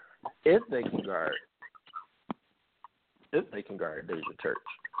further. If they can guard Deja Church.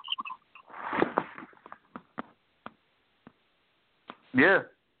 Yeah.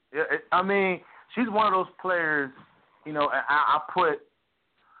 I mean, she's one of those players, I put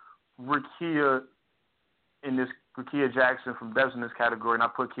Rickea Jackson from Debs in this category, and I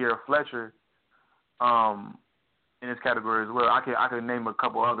put Kiera Fletcher in this category as well. I could name a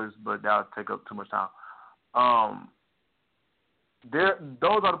couple others, but that would take up too much time. Those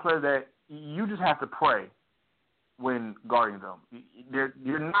are the players that you just have to pray when guarding them.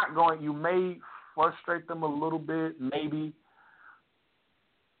 You're not going. You may frustrate them a little bit, maybe.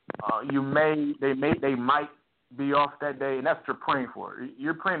 They might be off that day, and that's what you're praying for.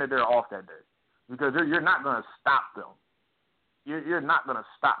 You're praying that they're off that day because you're not going to stop them. You're not going to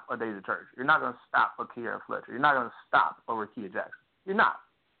stop a Deja Church. You're not going to stop a Kiera Fletcher. You're not going to stop a Rickea Jackson. You're not.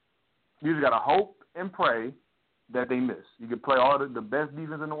 You just got to hope and pray that they miss. You can play all the best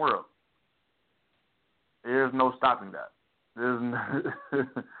defense in the world. There's no stopping that. There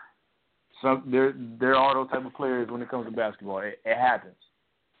are those type of players when it comes to basketball. It happens.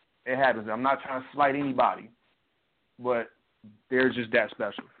 It happens. I'm not trying to slight anybody, but they're just that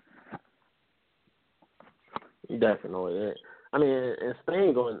special. Definitely. I mean, and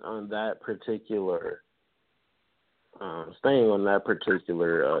staying on that particular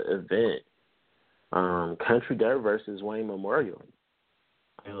event, Country Day versus Wayne Memorial.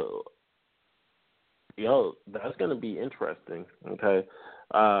 That's going to be interesting. Okay,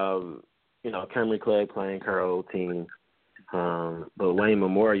 Cameron Clegg playing her old team, but Wayne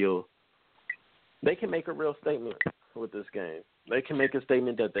Memorial, they can make a real statement with this game. They can make a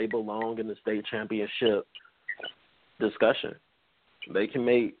statement that they belong in the state championship discussion. They can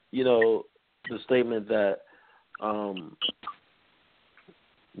make, the statement that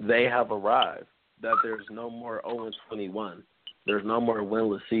they have arrived, that there's no more 0-21. There's no more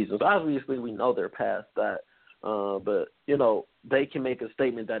winless seasons. Obviously, we know they're past that, but, they can make a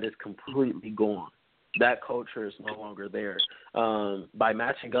statement that is completely gone. That culture is no longer there. By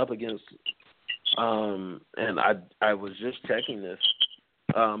matching up against, and I was just checking this,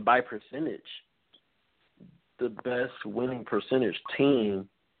 by percentage, the best winning percentage team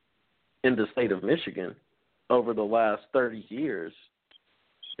in the state of Michigan over the last 30 years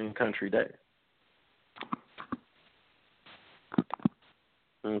in Country Day.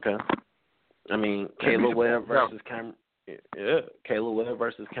 Okay. I mean, Kayla Webb versus Kayla Webb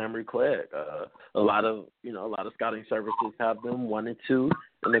versus Camry Clegg. A lot of scouting services have them 1 and 2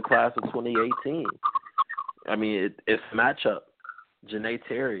 in the class of 2018. I mean, it's a matchup. Janae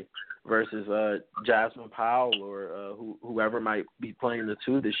Terry versus Jasmine Powell or whoever might be playing the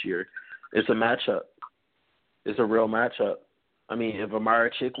 2 this year. It's a matchup. It's a real matchup. I mean, if Amara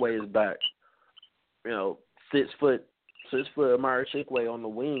Chikwe is back, 6 foot Amara Chikwe on the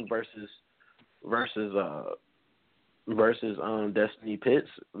wing versus Destiny Pitts,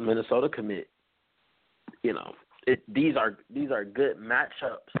 Minnesota commit. These are good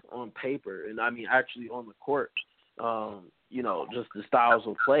matchups on paper, and I mean actually on the court. Just the styles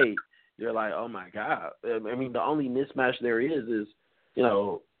of play. You're like, oh my God. I mean, the only mismatch there is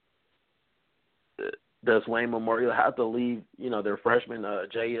does Wayne Memorial have to leave, their freshman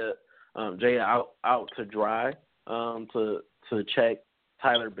Jaya out to dry to check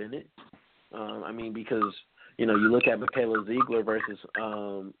Tyler Bennett? I mean, because you look at Michaela Ziegler versus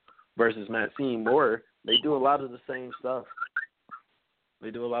Maxine Moore, they do a lot of the same stuff. They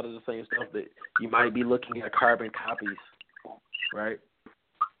do a lot of the same stuff that you might be looking at carbon copies, right?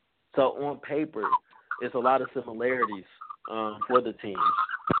 So on paper, it's a lot of similarities for the teams.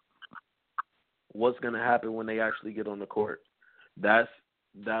 What's going to happen when they actually get on the court? That's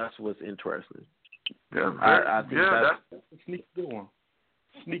what's interesting. Yeah, I think that's a sneaky good one.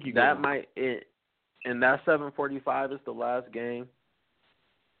 Sneaky good that one. might it, and that 7:45 is the last game.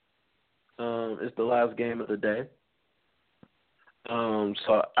 It's the last game of the day.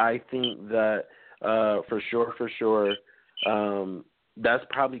 So I think that for sure, that's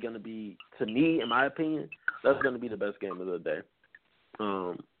probably going to be, to me, in my opinion, that's going to be the best game of the day.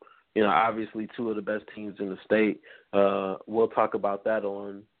 Obviously 2 of the best teams in the state. We'll talk about that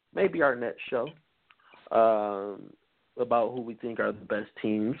on maybe our next show, about who we think are the best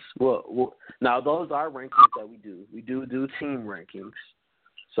teams. Well, now those are rankings that we do. We do team rankings.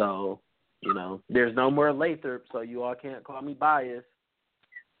 So, there's no more Lathrop, so you all can't call me biased.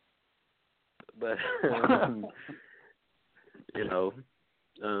 But you know,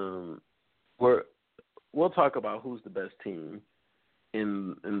 we'll talk about who's the best team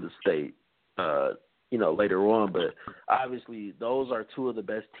in the state, later on. But obviously, those are two of the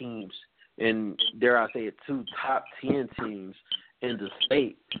best teams, and dare I say it, two top 10 teams in the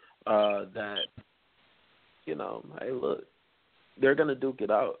state. That hey, look, they're gonna duke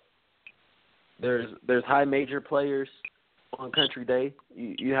it out. There's high major players on Country Day.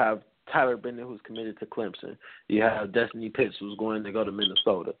 You have Tyler Bennett, who's committed to Clemson. You have Destiny Pitts, who's going to go to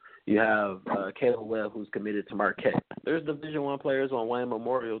Minnesota. You have Caleb Webb, who's committed to Marquette. There's Division I players on Wayne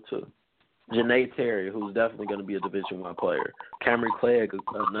Memorial, too. Janae Terry, who's definitely going to be a Division I player. Camry Clegg,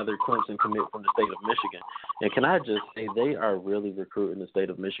 another Clemson commit from the state of Michigan. And can I just say, they are really recruiting the state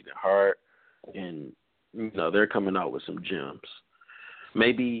of Michigan hard, and, they're coming out with some gems.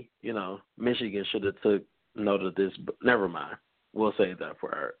 Maybe, Michigan should have took note of this, but never mind. We'll save that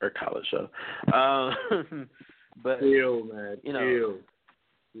for our college show. But chill, man. Chill.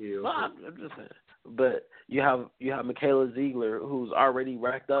 Well, I'm just saying. But you have Michaela Ziegler, who's already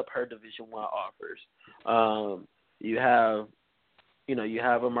racked up her Division I offers. You have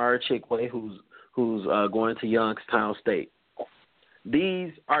Amara Chikwe, who's going to Youngstown State.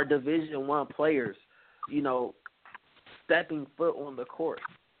 These are Division I players, stepping foot on the court.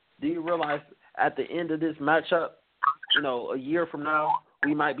 Do you realize at the end of this matchup, a year from now,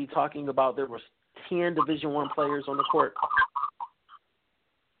 we might be talking about there were 10 Division I players on the court?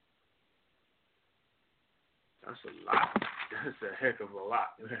 That's a lot. That's a heck of a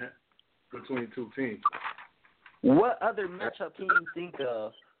lot, man, between two teams. What other matchup can you think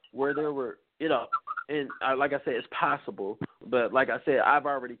of where there were, and like I said, it's possible, but like I said, I've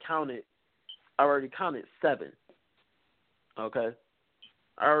already counted 7. Okay?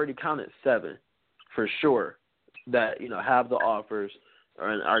 I already counted 7 for sure that, have the offers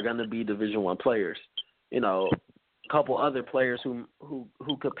and are going to be Division I players. A couple other players who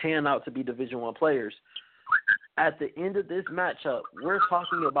could pan out to be Division I players. At the end of this matchup, we're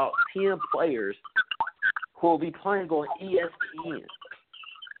talking about 10 players who will be playing on ESPN.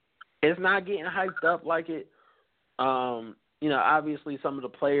 It's not getting hyped up like it. Obviously some of the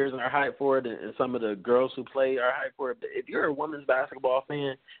players are hyped for it, and some of the girls who play are hyped for it. But if you're a women's basketball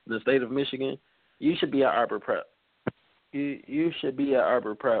fan in the state of Michigan, you should be at Arbor Prep. You should be at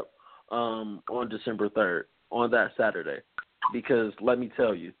Arbor Prep on December 3rd, on that Saturday, because let me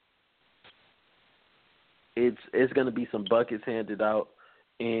tell you, it's going to be some buckets handed out,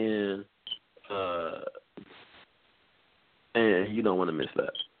 and you don't want to miss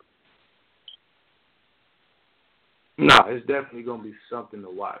that. No, it's definitely going to be something to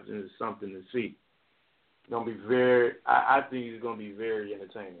watch, and it's something to see. It's going to be I think it's going to be very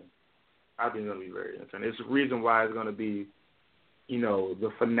entertaining. It's the reason why it's going to be,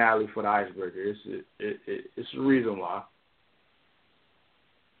 the finale for the Icebreaker. It's the reason why.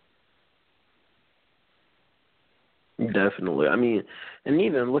 Definitely. I mean, and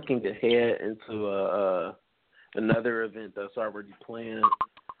even looking ahead into another event that's already planned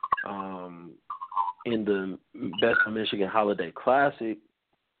in the Best of Michigan Holiday Classic,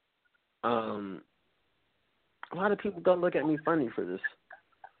 a lot of people don't look at me funny for this,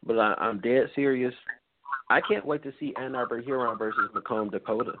 but I'm dead serious. I can't wait to see Ann Arbor Huron versus Macomb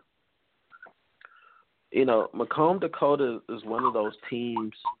Dakota. Macomb Dakota is one of those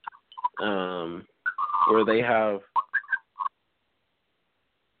teams where they have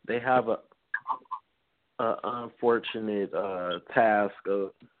a unfortunate task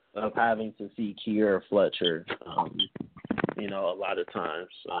of having to see Kiera Fletcher, a lot of times,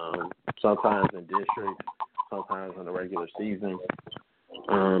 sometimes in district, sometimes in the regular season,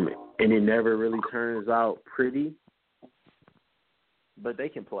 and it never really turns out pretty, but they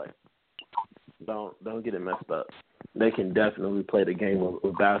can play. Don't get it messed up. They can definitely play the game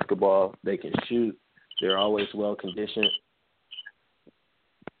of basketball. They can shoot. They're always well conditioned.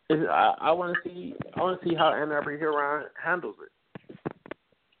 I want to see how Ann Arbor Huron handles it.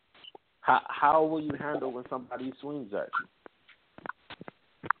 How will you handle when somebody swings at you?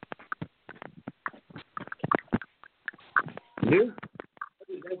 Yeah,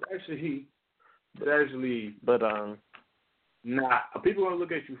 that's actually. But nah, people gonna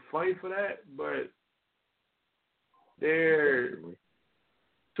look at you funny for that, but they're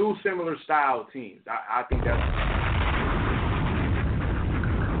two similar style teams. I think that's.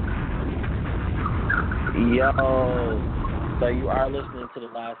 Yo, so you are listening to the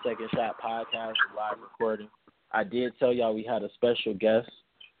Last Second Shot podcast, live recording. I did tell y'all we had a special guest.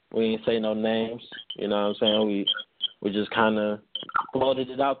 We didn't say no names. You know what I'm saying? We just kind of floated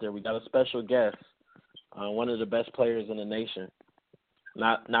it out there. We got a special guest, one of the best players in the nation.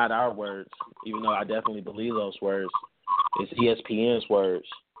 Not our words. even though I definitely believe those words. It's ESPN's words.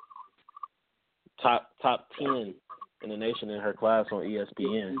 Top 10 in the nation in her class on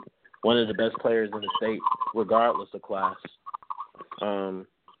ESPN. One of the best players in the state, regardless of class. You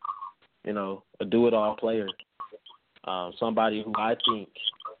know, a do-it-all player. Somebody who I think,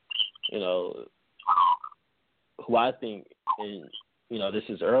 you know, and, you know, this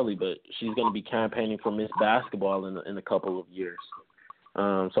is early, but she's going to be campaigning for Miss Basketball in a couple of years.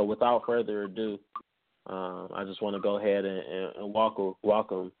 So without further ado, I just want to go ahead and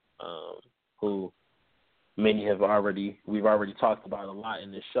welcome who we've already talked about a lot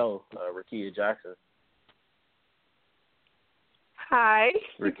in this show, Rakia Jackson. Hi.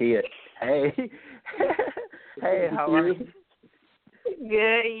 Rakia, hey. Hey, how are you?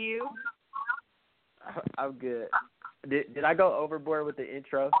 Good, you? I'm good. Did I go overboard with the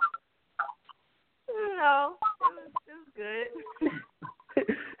intro? No, it was good.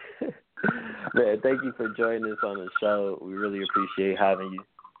 Man, thank you for joining us on the show. We really appreciate having you.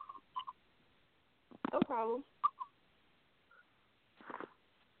 No problem.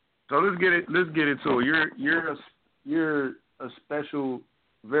 So let's get into it. You're a special,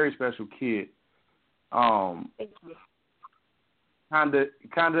 very special kid. Thank you. Kind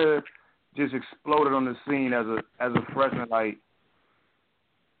of just exploded on the scene as a freshman. Like,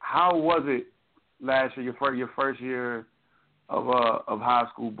 how was it last year, your first year of high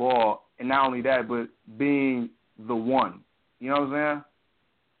school ball, and not only that, but being the one? You know what I'm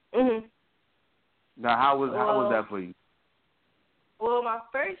saying? Mhm. Now, how was that for you? Well, my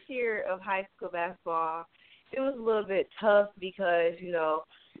first year of high school basketball, it was a little bit tough because, you know,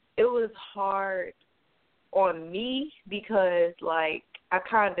 it was hard on me because, like, I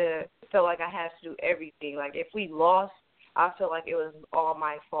kind of felt like I had to do everything. Like, if we lost, I felt like it was all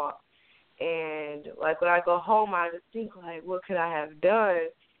my fault. And, like, when I go home, I just think, like, what could I have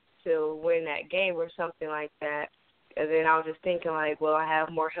done to win that game or something like that? And then I was just thinking, like, well, I have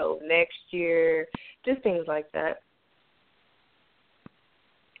more help next year, just things like that.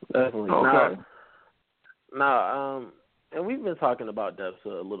 Definitely. Okay. Now, and we've been talking about depth a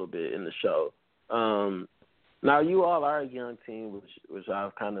little bit in the show. Now, you all are a young team, which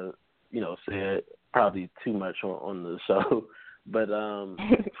I've kind of, you know, said probably too much on the show. But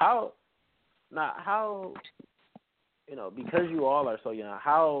how, you know, because you all are so young,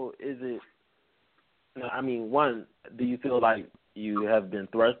 how is it, I mean, one, do you feel like you have been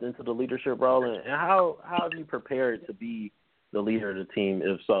thrust into the leadership role? And how have you prepared to be the leader of the team,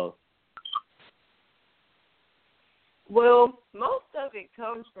 if so? Well, most of it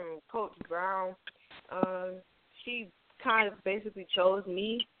comes from Coach Brown. She kind of basically chose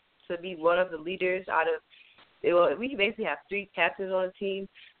me to be one of the leaders out of, well, we basically have 3 captains on the team,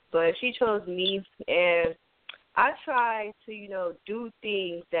 but she chose me, and I try to, you know, do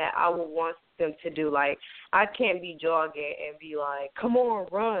things that I would want them to do. Like, I can't be jogging and be like, come on,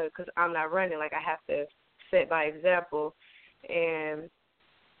 run, because I'm not running. Like, I have to set by example, and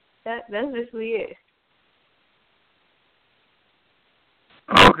that's basically it.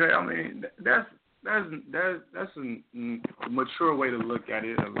 Okay, I mean that's a mature way to look at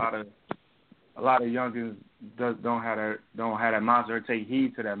it. A lot of youngins don't have that mindset or take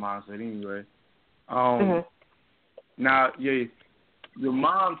heed to that mindset anyway. Now, your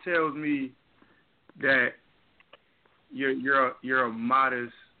mom tells me that you're a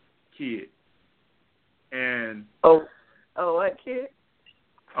modest kid, and what kid?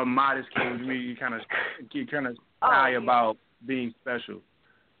 A modest kid with me. You kind of shy about being special.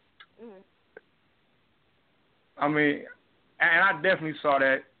 Mm-hmm. I mean, and I definitely saw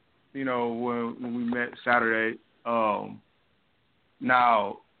that, you know, when we met Saturday. Now,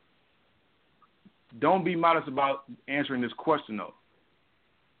 don't be modest about answering this question, though.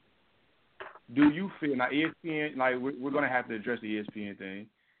 Do you feel, now ESPN, like, we're going to have to address the ESPN thing.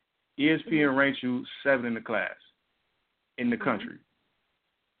 ESPN ranks you 7th in the class in the country.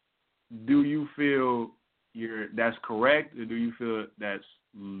 Do you feel that's correct, or do you feel that's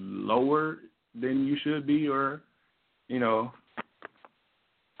lower than you should be, or, you know?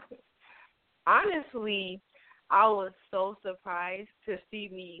 Honestly, I was so surprised to see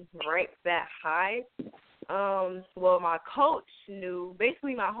me ranked that high. Well, my coach knew,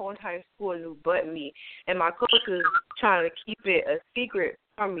 basically my whole entire school knew but me, and my coach was trying to keep it a secret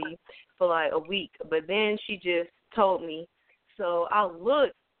from me for like a week, but then she just told me. So I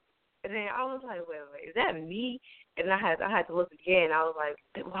looked, and then I was like, wait, is that me? And I had to look again. I was like,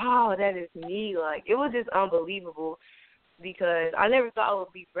 wow, that is me. Like, it was just unbelievable because I never thought I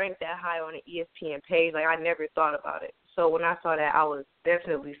would be ranked that high on an ESPN page. Like, I never thought about it. So when I saw that, I was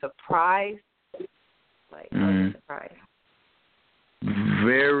definitely surprised. Like, I was surprised.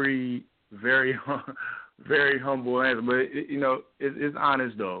 Very, very very humble answer, but it's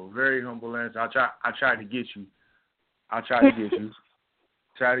honest though. Very humble answer. I tried to get you. Try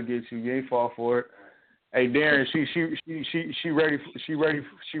to get you. You ain't fall for it. Hey Darren, she ready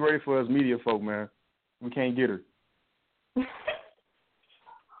for us media folk, man. We can't get her.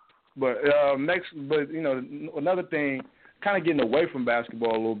 But another thing, kind of getting away from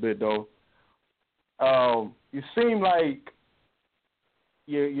basketball a little bit though. You seem like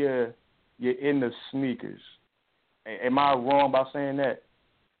you're into sneakers. Am I wrong by saying that?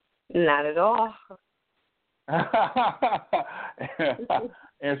 Not at all.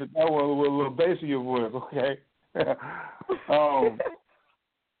 Answer that one with a little bass in your voice, okay?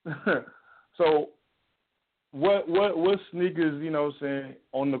 So, what sneakers?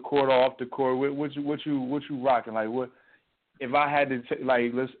 On the court or off the court? What you rocking? Like, what? If I had to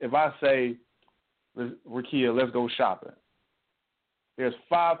if I say, Rakia, let's go shopping. There's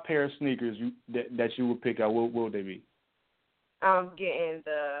 5 pair of sneakers that you would pick out. What would they be? I'm getting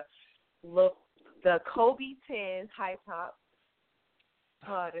the Kobe 10 high top.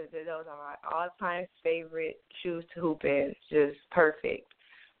 Oh, those are my all-time favorite shoes to hoop in. Just perfect.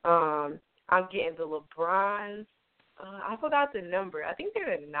 I'm getting the LeBrons. I forgot the number. I think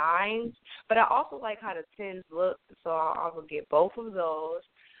they're the 9s, but I also like how the 10s look, so I will get both of those.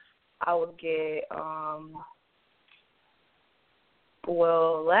 I would get,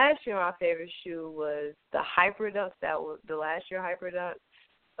 last year my favorite shoe was the Hyperdunks. That was the last year Hyperdunks,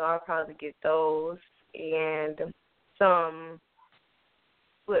 so I'll probably get those and some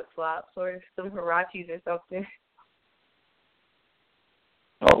flip-flops or some Huaraches or something.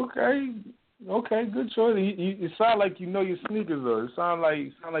 Okay, good choice. You sound like you know your sneakers though. It sound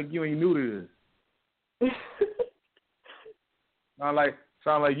like you ain't new to this.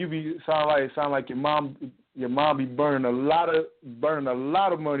 sound like your mom be burning a lot of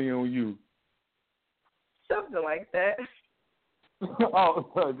money on you. Something like that. Oh,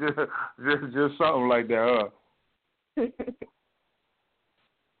 just something like that, huh?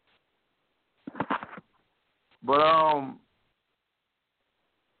 But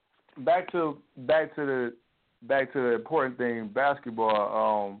back to the important thing,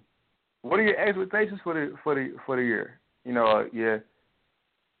 basketball. What are your expectations for the year? You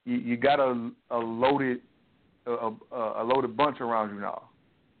got a loaded bunch around you now.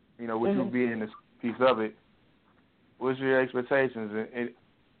 With you being this piece of it. What's your expectations? And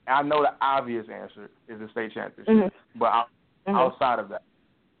I know the obvious answer is the state championship, but outside of that.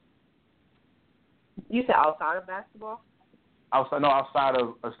 You said outside of basketball? Outside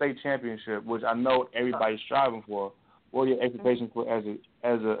of a state championship, which I know everybody's striving for. What are your expectations for as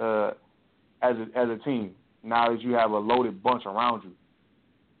a team now that you have a loaded bunch around you?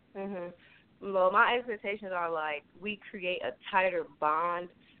 Well, my expectations are we create a tighter bond,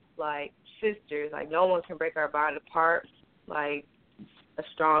 like sisters. Like no one can break our bond apart, like a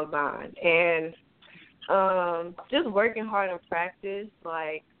strong bond. And just working hard in practice,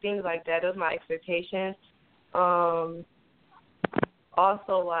 like things like that. Those are my expectations.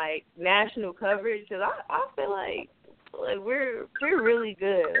 Also, like national coverage, because I feel like we're really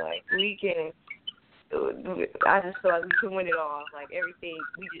good. Like we can. I just feel like we can win it all. Like everything,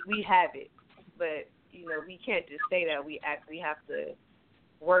 we have it. But we can't just say that. We actually have to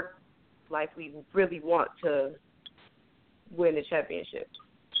work like we really want to win the championship.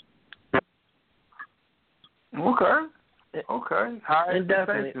 Okay. High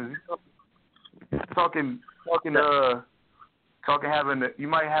expectations. Talking having you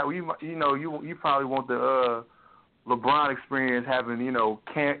probably want the LeBron experience having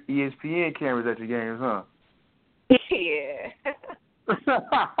ESPN cameras at your games, huh? Yeah.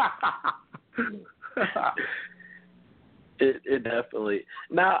 It definitely.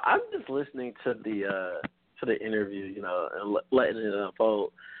 Now I'm just listening to the interview, and letting it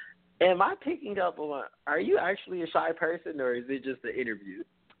unfold. Am I picking up on? Are you actually a shy person, or is it just the interview?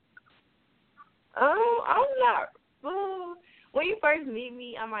 I'm not. Well, when you first meet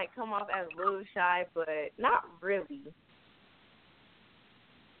me, I might come off as a little shy, but not really.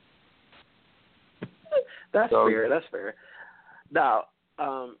 That's fair. Now,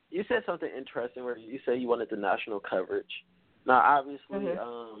 you said something interesting where you said you wanted the national coverage. Now,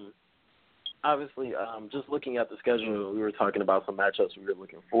 obviously, just looking at the schedule, we were talking about some matchups we were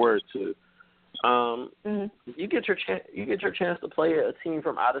looking forward to. You get your chance to play a team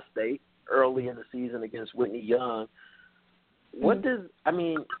from out of state early in the season against Whitney Young. How does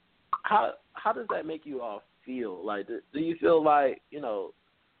that make you all feel? Like, do you feel like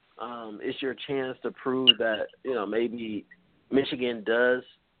it's your chance to prove that maybe Michigan does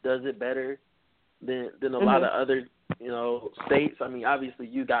it better than a lot of other, states. I mean, obviously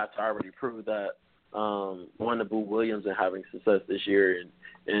you guys already proved that going to Boo Williams and having success this year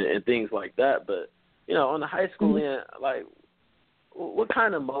and things like that. But, on the high school end, like, what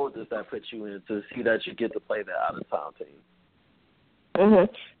kind of mode does that put you in to see that you get to play that out-of-town team?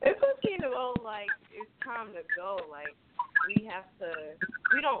 It puts me in the mode, like, it's time to go. Like, it's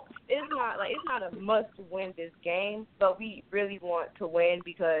not a must win this game, but we really want to win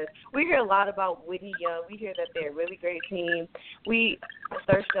because we hear a lot about Whitney Young. We hear that they're a really great team. We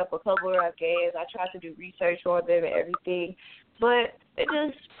searched up a couple of our games. I tried to do research on them and everything, but it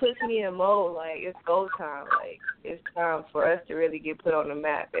just puts me in a mode like it's go time. Like, it's time for us to really get put on the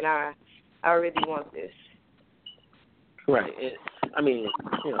map, and I really want this. Right. Just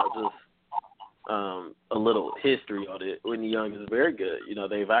a little history on it. Whitney Young is very good.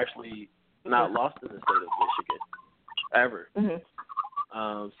 They've actually not lost in the state of Michigan ever.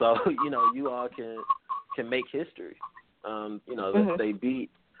 So you all can make history. They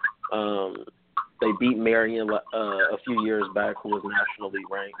beat Marion a few years back, who was nationally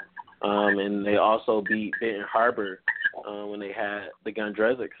ranked, and they also beat Benton Harbor when they had the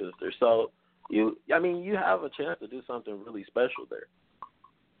Gondrezic sisters. So you have a chance to do something really special there.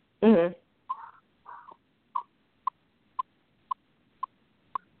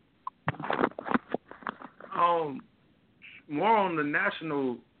 More on the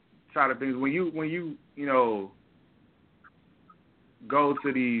national side of things, when you go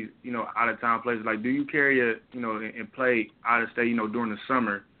to these out of town places, like, do you carry and play out of state during the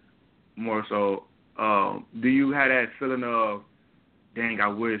summer more so? Do you have that feeling of, dang, I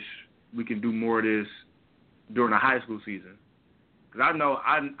wish we could do more of this during the high school season? Because I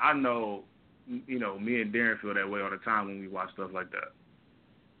know me and Darren feel that way all the time when we watch stuff like that.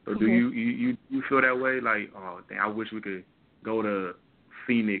 So do you feel that way? Like, oh, dang, I wish we could go to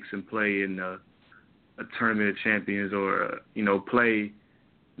Phoenix and play in a tournament of champions, or play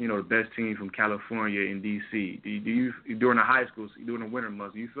the best team from California in DC. Do you during the high school, during the winter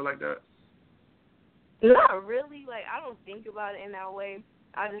months, do you feel like that? Not really. Like, I don't think about it in that way.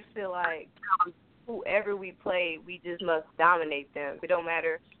 I just feel like whoever we play, we just must dominate them. It don't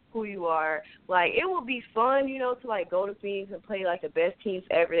matter who you are. Like, it would be fun, to like go to Phoenix and play like the best teams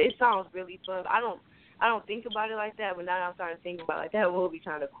ever. It sounds really fun. I don't think about it like that, but now I'm starting to think about it like that. It would be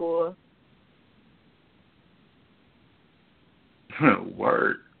kind of cool.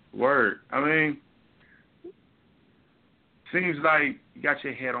 Word. I mean, seems like you got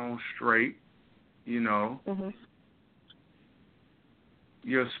your head on straight, You're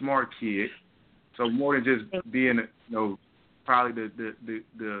a smart kid. So more than just being, probably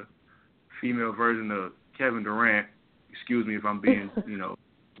the female version of Kevin Durant. Excuse me if I'm being,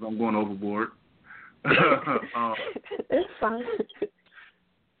 if I'm going overboard. It's fine.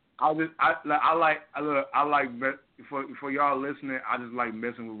 I like for y'all listening. I just like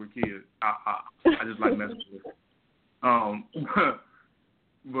messing with kids. I just like messing with them.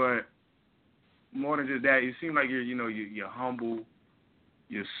 But more than just that, you seem like you're humble,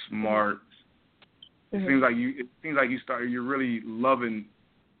 you're smart. It seems like you're really loving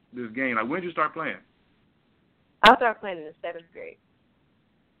this game. Like, when did you start playing? I started playing in the 7th grade.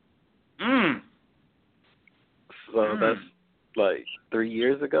 So that's like 3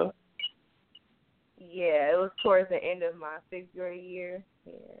 years ago? Yeah, it was towards the end of my 5th grade year.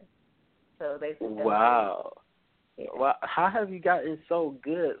 Yeah. So they. Wow. Yeah. Well, how have you gotten so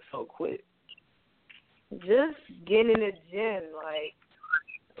good so quick? Just getting in the gym. Like,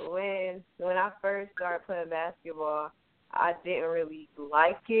 when I first started playing basketball, I didn't really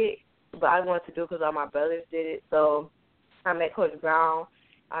like it, but I wanted to do it because all my brothers did it. So I met Coach Brown.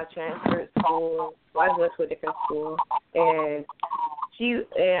 I transferred school. I went to a different school, and I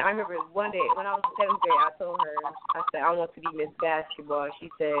remember one day when I was in 7th grade, I told her, I said, I want to be Miss Basketball. She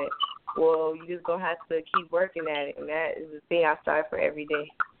said, well, you just gonna have to keep working at it, and that is the thing I strive for every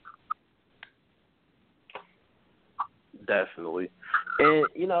day. Definitely. And,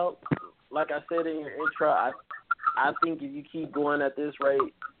 like I said in your intro, I think if you keep going at this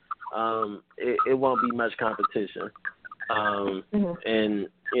rate, it won't be much competition. And,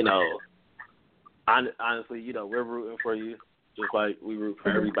 honestly, we're rooting for you, just like we root for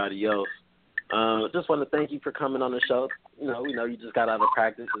everybody else. Just want to thank you for coming on the show. We know you just got out of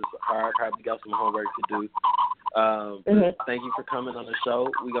practice. It's hard. Probably got some homework to do. But thank you for coming on the show.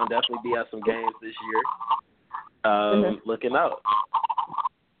 We're going to definitely be at some games this year. Looking out.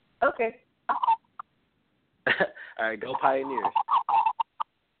 Okay. All right, go Pioneers.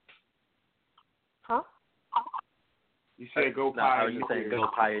 Huh? You said go no, Pioneers. You said go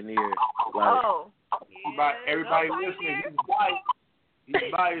Pioneers. Like, everybody listening,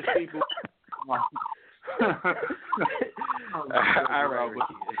 he's biased, people. All right,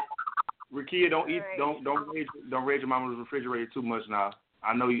 Rakia, don't eat. All right. Don't raise your mama's refrigerator too much now.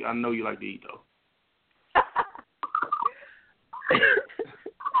 I know you like to eat though.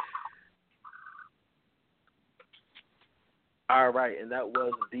 All right, and that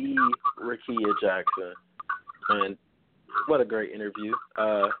was the Rakia Jackson. And what a great interview.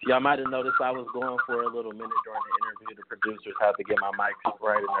 Y'all might have noticed I was going for a little minute during the interview. The producers had to get my mic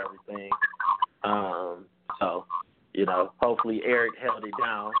right and everything. So, hopefully Eric held it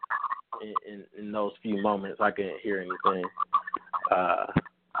down in those few moments. I couldn't hear anything.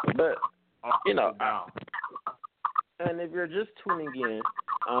 But, and if you're just tuning in,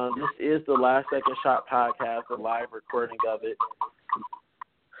 this is the Last Second Shot podcast, a live recording of it.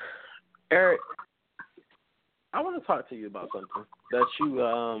 Eric, I want to talk to you about something that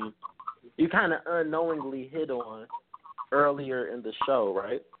you kind of unknowingly hit on earlier in the show,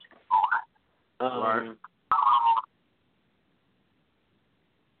 right? Right.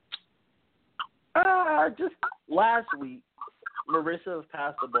 Just last week, Marissa of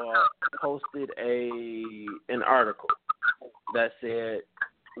Pass the Ball posted an article that said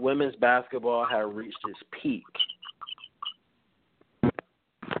women's basketball had reached its peak.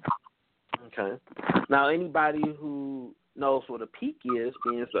 Okay. Now, anybody who knows what a peak is,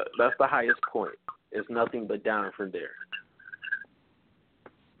 means that's the highest point. It's nothing but down from there.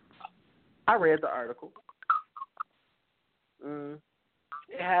 I read the article. It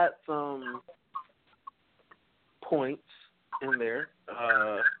had some points in there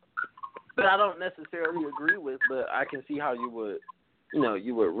that I don't necessarily agree with, but I can see how you would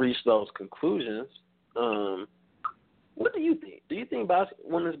reach those conclusions. What do you think? Do you think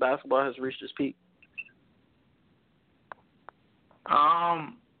women's basketball has reached its peak?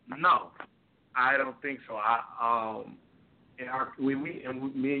 No, I don't think so. Me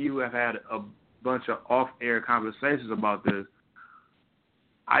and you have had a bunch of off-air conversations about this.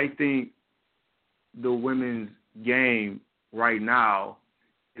 I think the women's game right now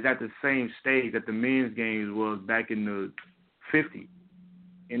is at the same stage that the men's game was back in the 50s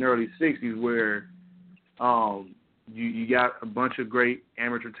and early 60s, where you got a bunch of great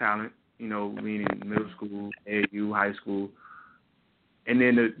amateur talent, meaning middle school, AAU, high school, and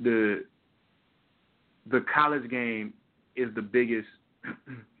then the college game is the biggest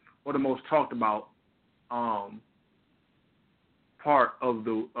or the most talked about part of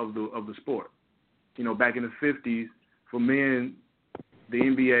the sport. Back in the 50s, for men, the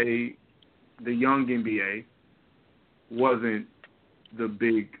NBA, the young NBA, wasn't the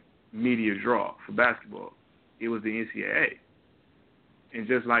big media draw for basketball. It was the NCAA. And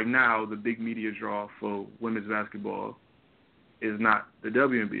just like now, the big media draw for women's basketball is not the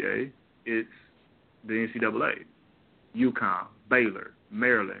WNBA, it's the NCAA. UConn, Baylor,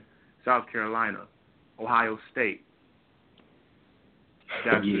 Maryland, South Carolina, Ohio State.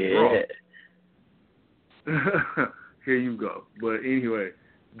 That's the draw. Here you go. But anyway,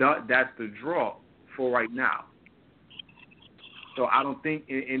 that's the draw for right now. So I don't think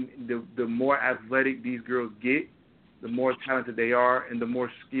the more athletic these girls get, the more talented they are, and the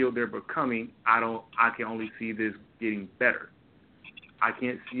more skilled they're becoming, I can only see this getting better. I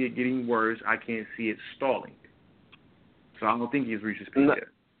can't see it getting worse. I can't see it stalling. So I don't think he's reached his peak yet.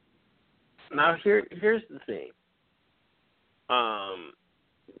 Now here's the thing.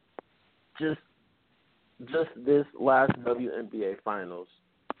 Just this last WNBA finals,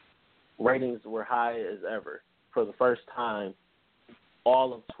 ratings were high as ever. For the first time,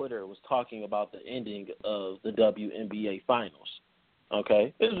 all of Twitter was talking about the ending of the WNBA finals.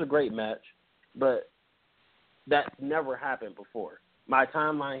 Okay? It was a great match, but that's never happened before. My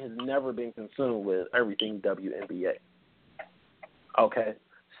timeline has never been consumed with everything WNBA. Okay?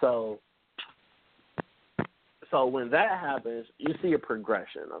 So when that happens, you see a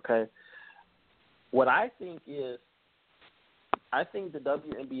progression, okay? What I think is, I think the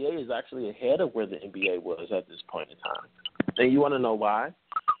WNBA is actually ahead of where the NBA was at this point in time. And you want to know why?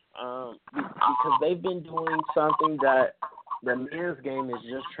 Because they've been doing something that the men's game is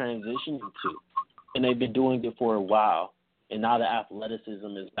just transitioning to. And they've been doing it for a while. And now the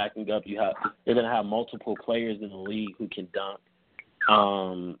athleticism is backing up. They're going to have multiple players in the league who can dunk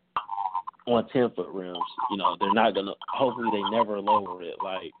on 10-foot rims. They're not going to, hopefully they never lower it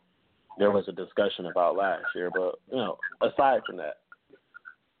like there was a discussion about last year. But, aside from that,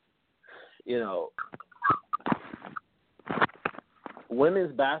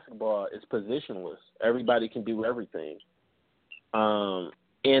 women's basketball is positionless. Everybody can do everything. And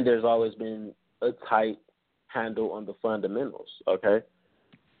there's always been a tight handle on the fundamentals, okay?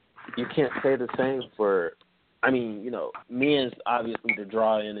 You can't say the same for I mean, men's obviously the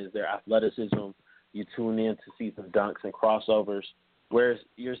draw in is their athleticism. You tune in to see some dunks and crossovers, whereas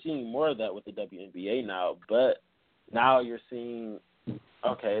you're seeing more of that with the WNBA now. But now you're seeing,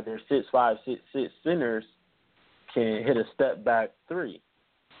 okay, their 6'5", 6'6" centers can hit a step back three,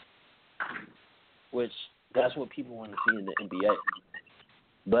 which that's what people want to see in the NBA.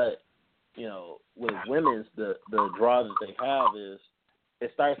 But, with women's, the draw that they have is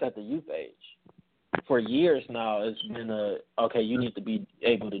it starts at the youth age. For years now, it's been okay, you need to be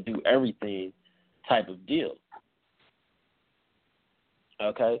able to do everything type of deal.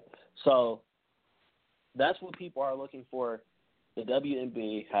 Okay? So that's what people are looking for. The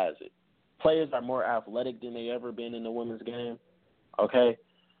WNBA has it. Players are more athletic than they ever been in the women's game. Okay?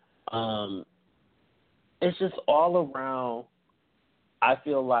 It's just all around, I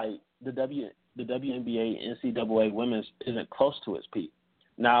feel like the WNBA, NCAA women's isn't close to its peak.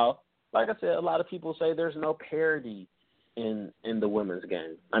 Now, like I said, a lot of people say there's no parity in the women's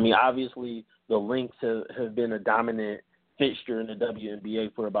game. I mean, obviously, the Lynx have been a dominant fixture in the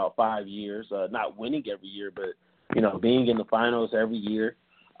WNBA for about 5 years, not winning every year, but, being in the finals every year.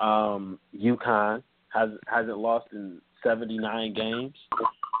 UConn hasn't lost in 79 games.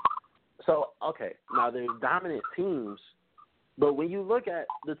 So, okay, now there's dominant teams, but when you look at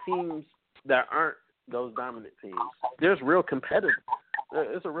the teams that aren't those dominant teams, there's real competitive.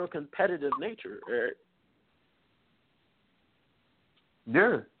 It's a real competitive nature, Eric.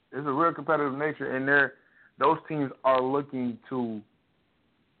 Yeah, it's a real competitive nature, and those teams are looking to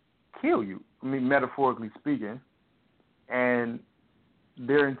kill you. I mean, metaphorically speaking, and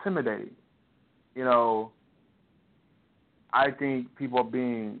they're intimidating. I think people are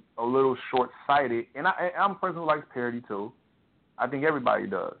being a little short-sighted, and I'm a person who likes parity too. I think everybody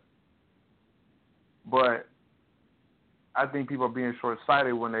does. But I think people are being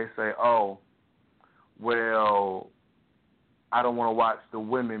short-sighted when they say, oh, well, I don't want to watch the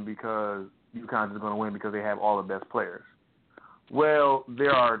women because UConn is going to win because they have all the best players. Well,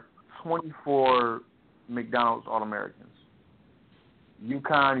 there are 24 McDonald's All-Americans.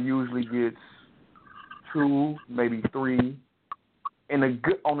 UConn usually gets 2, maybe 3.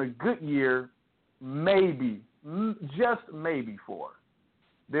 On a good year, maybe, just maybe 4.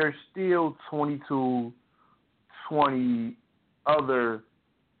 There's still 22, 20 other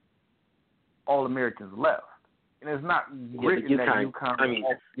All-Americans left. And it's not written that UConn. I mean,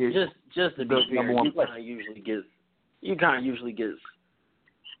 just to be fair, UConn usually gets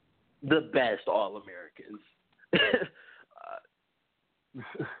the best All-Americans.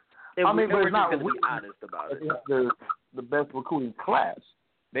 I mean, but it's not. Going to be honest about it. It's the best recruiting class.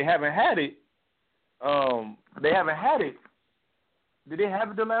 They haven't had it. Did they have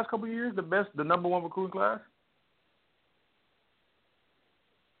it the last couple of years? The number one recruiting class,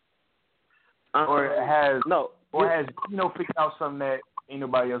 or has figured out something that ain't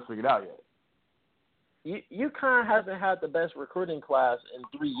nobody else figured out yet? UConn hasn't had the best recruiting class in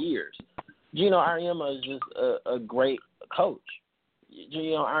 3 years. Gino Auriemma is just a great coach.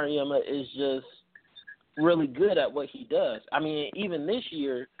 Gino Auriemma is just really good at what he does. I mean, even this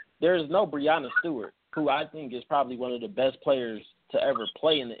year, there's no Breanna Stewart, who I think is probably one of the best players to ever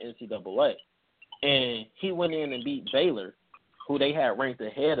play in the NCAA. And he went in and beat Baylor, who they had ranked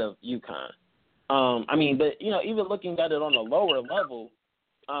ahead of UConn. I mean, but, even looking at it on a lower level,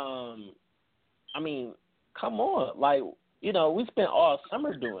 I mean, come on. Like, we spent all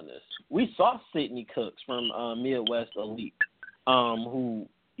summer doing this. We saw Sydney Cooks from Midwest Elite, who,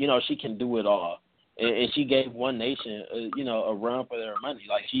 she can do it all. And she gave One Nation, a run for their money.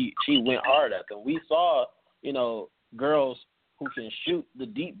 Like, she went hard at them. We saw, girls who can shoot the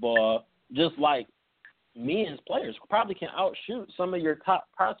deep ball just like men's players probably can outshoot some of your top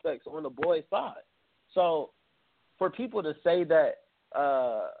prospects on the boys' side. So for people to say that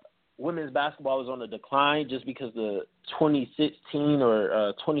women's basketball is on the decline just because the 2016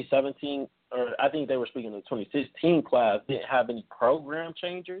 or 2017, or I think they were speaking of the 2016 class, didn't have any program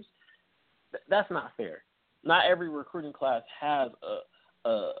changers, that's not fair. Not every recruiting class has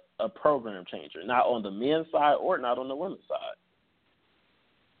a program changer, not on the men's side or not on the women's side.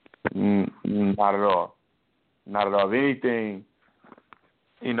 Not at all. Not at all. If anything,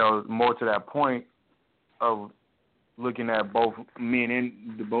 more to that point of looking at both men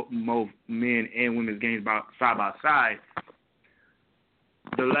and women's games side by side,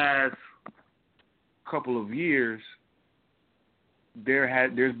 the last couple of years,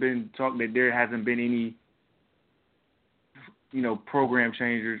 there's been talk that there hasn't been any, program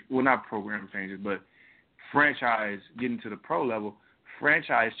changers. Well, not program changers, but franchise getting to the pro level,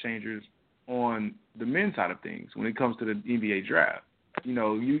 franchise changers on the men's side of things when it comes to the NBA draft.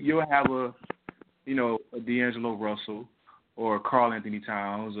 You'll have a D'Angelo Russell or Karl Anthony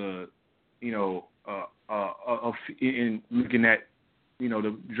Towns, in looking at,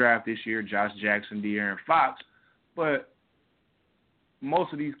 the draft this year, Josh Jackson, De'Aaron Fox, but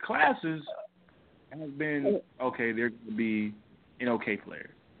most of these classes have been, okay, they're going to be an okay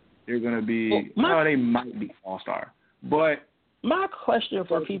player. They're going to be, they might be all-star. But my question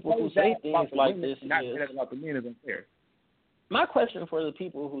for people who say things like this is, about the men is unfair. My question for the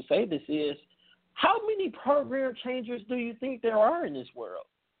people who say this is, how many program changers do you think there are in this world?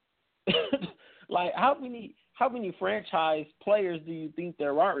 Like, how many franchise players do you think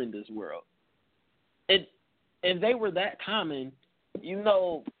there are in this world? If they were that common,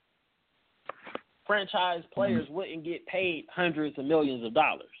 franchise players wouldn't get paid hundreds of millions of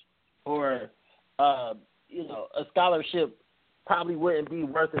dollars, or a scholarship probably wouldn't be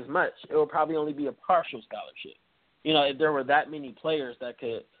worth as much. It would probably only be a partial scholarship. If there were that many players that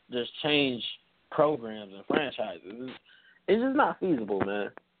could just change programs and franchises, it's just not feasible, man.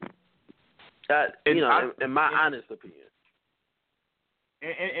 In my honest opinion.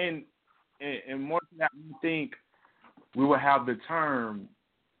 And more than that, I think we would have the term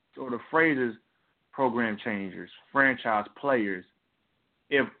or the phrases program changers, franchise players,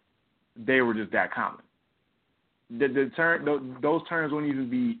 if they were just that common. The term, those terms wouldn't even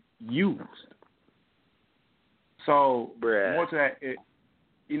be used. So more to that, if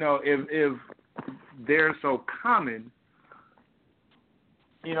they're so common,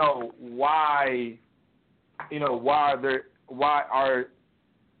 why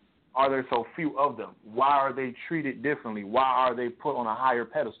are there so few of them? Why are they treated differently? Why are they put on a higher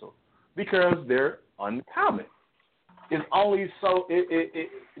pedestal? Because they're uncommon. It's only so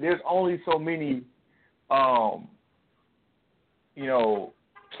there's only so many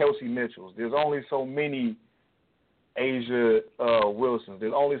Kelsey Mitchells. There's only so many Asia Wilsons.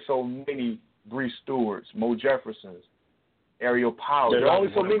 There's only so many Bree Stewarts, Mo Jeffersons, Ariel Powell. There's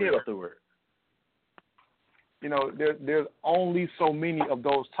only so many of them. There's only so many of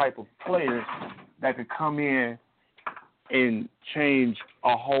those type of players that could come in and change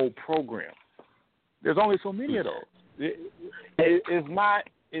a whole program. There's only so many of those. It's not.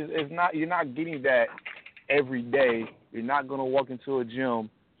 You're not getting that every day. You're not going to walk into a gym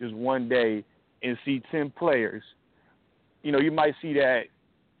just one day and see 10 players. You might see that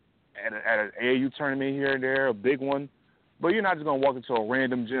at an AAU tournament here and there, a big one, but you're not just going to walk into a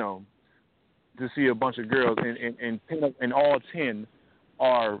random gym to see a bunch of girls and all 10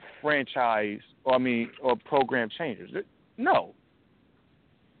 are franchise or program changers. No.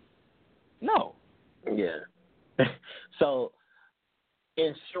 Yeah. So,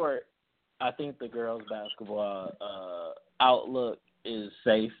 in short, I think the girls' basketball outlook is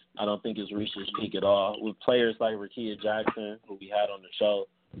safe. I don't think it's reached its peak at all. With players like Rickea Jackson, who we had on the show,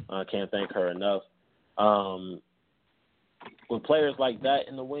 I can't thank her enough. With players like that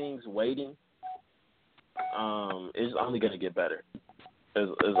in the wings waiting, it's only going to get better.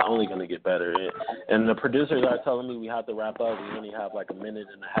 It's only going to get better. And the producers are telling me we have to wrap up. We only have like a minute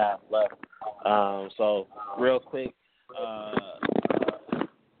and a half left. So real quick, all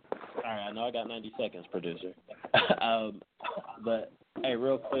right, I know I got 90 seconds, producer. But, hey,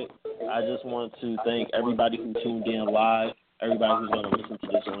 real quick, I just want to thank everybody who tuned in live, everybody who's going to listen to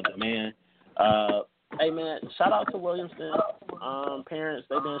this on demand. Hey, man, shout out to Williamston parents.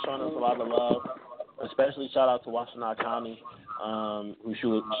 They've been showing us a lot of love. Especially shout out to Washtenaw County, who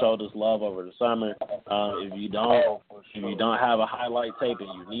showed us love over the summer. If you don't have a highlight tape and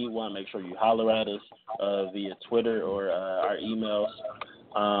you need one, make sure you holler at us via Twitter or our emails.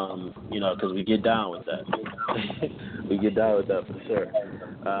 Because we get down with that. We get down with that for sure.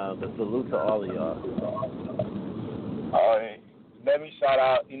 But salute to all of y'all. All right. Let me shout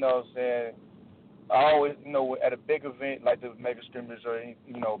out, what I'm saying. I always, at a big event like the Mega Scrimmage or,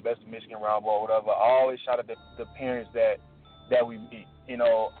 Best of Michigan Round Ball or whatever, I always shout out the parents that we meet.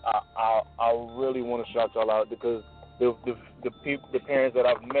 I really want to shout y'all out because the parents that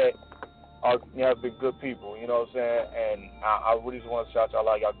I've met have been good people, you know what I'm saying? And I really just want to shout y'all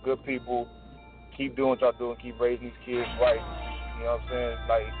out. Y'all good people. Keep doing what y'all doing. Keep raising these kids right. You know what I'm saying?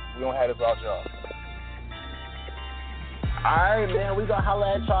 Like, we don't have it without y'all. All right, man. We gonna holler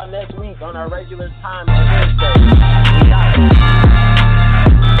at y'all next week on our regular time on Wednesday. We out.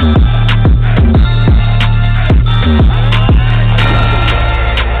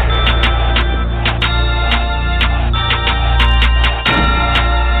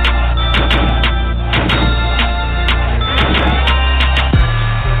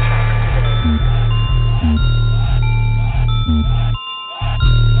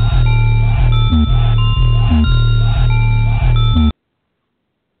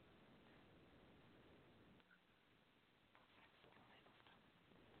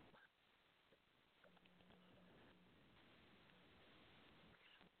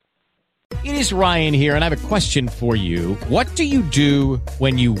 It is Ryan here, and I have a question for you. What do you do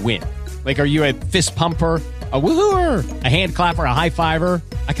when you win? Like, are you a fist pumper, a woohooer, a hand clapper, a high fiver?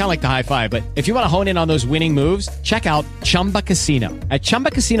 I kind of like the high five, but if you want to hone in on those winning moves, check out Chumba Casino. At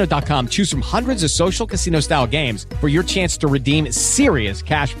ChumbaCasino.com, choose from hundreds of social casino-style games for your chance to redeem serious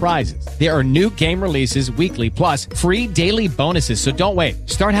cash prizes. There are new game releases weekly, plus free daily bonuses, so don't wait.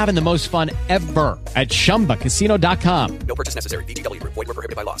 Start having the most fun ever at ChumbaCasino.com. No purchase necessary. VGW Group. Void where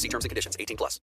prohibited by law. See terms and conditions. 18+.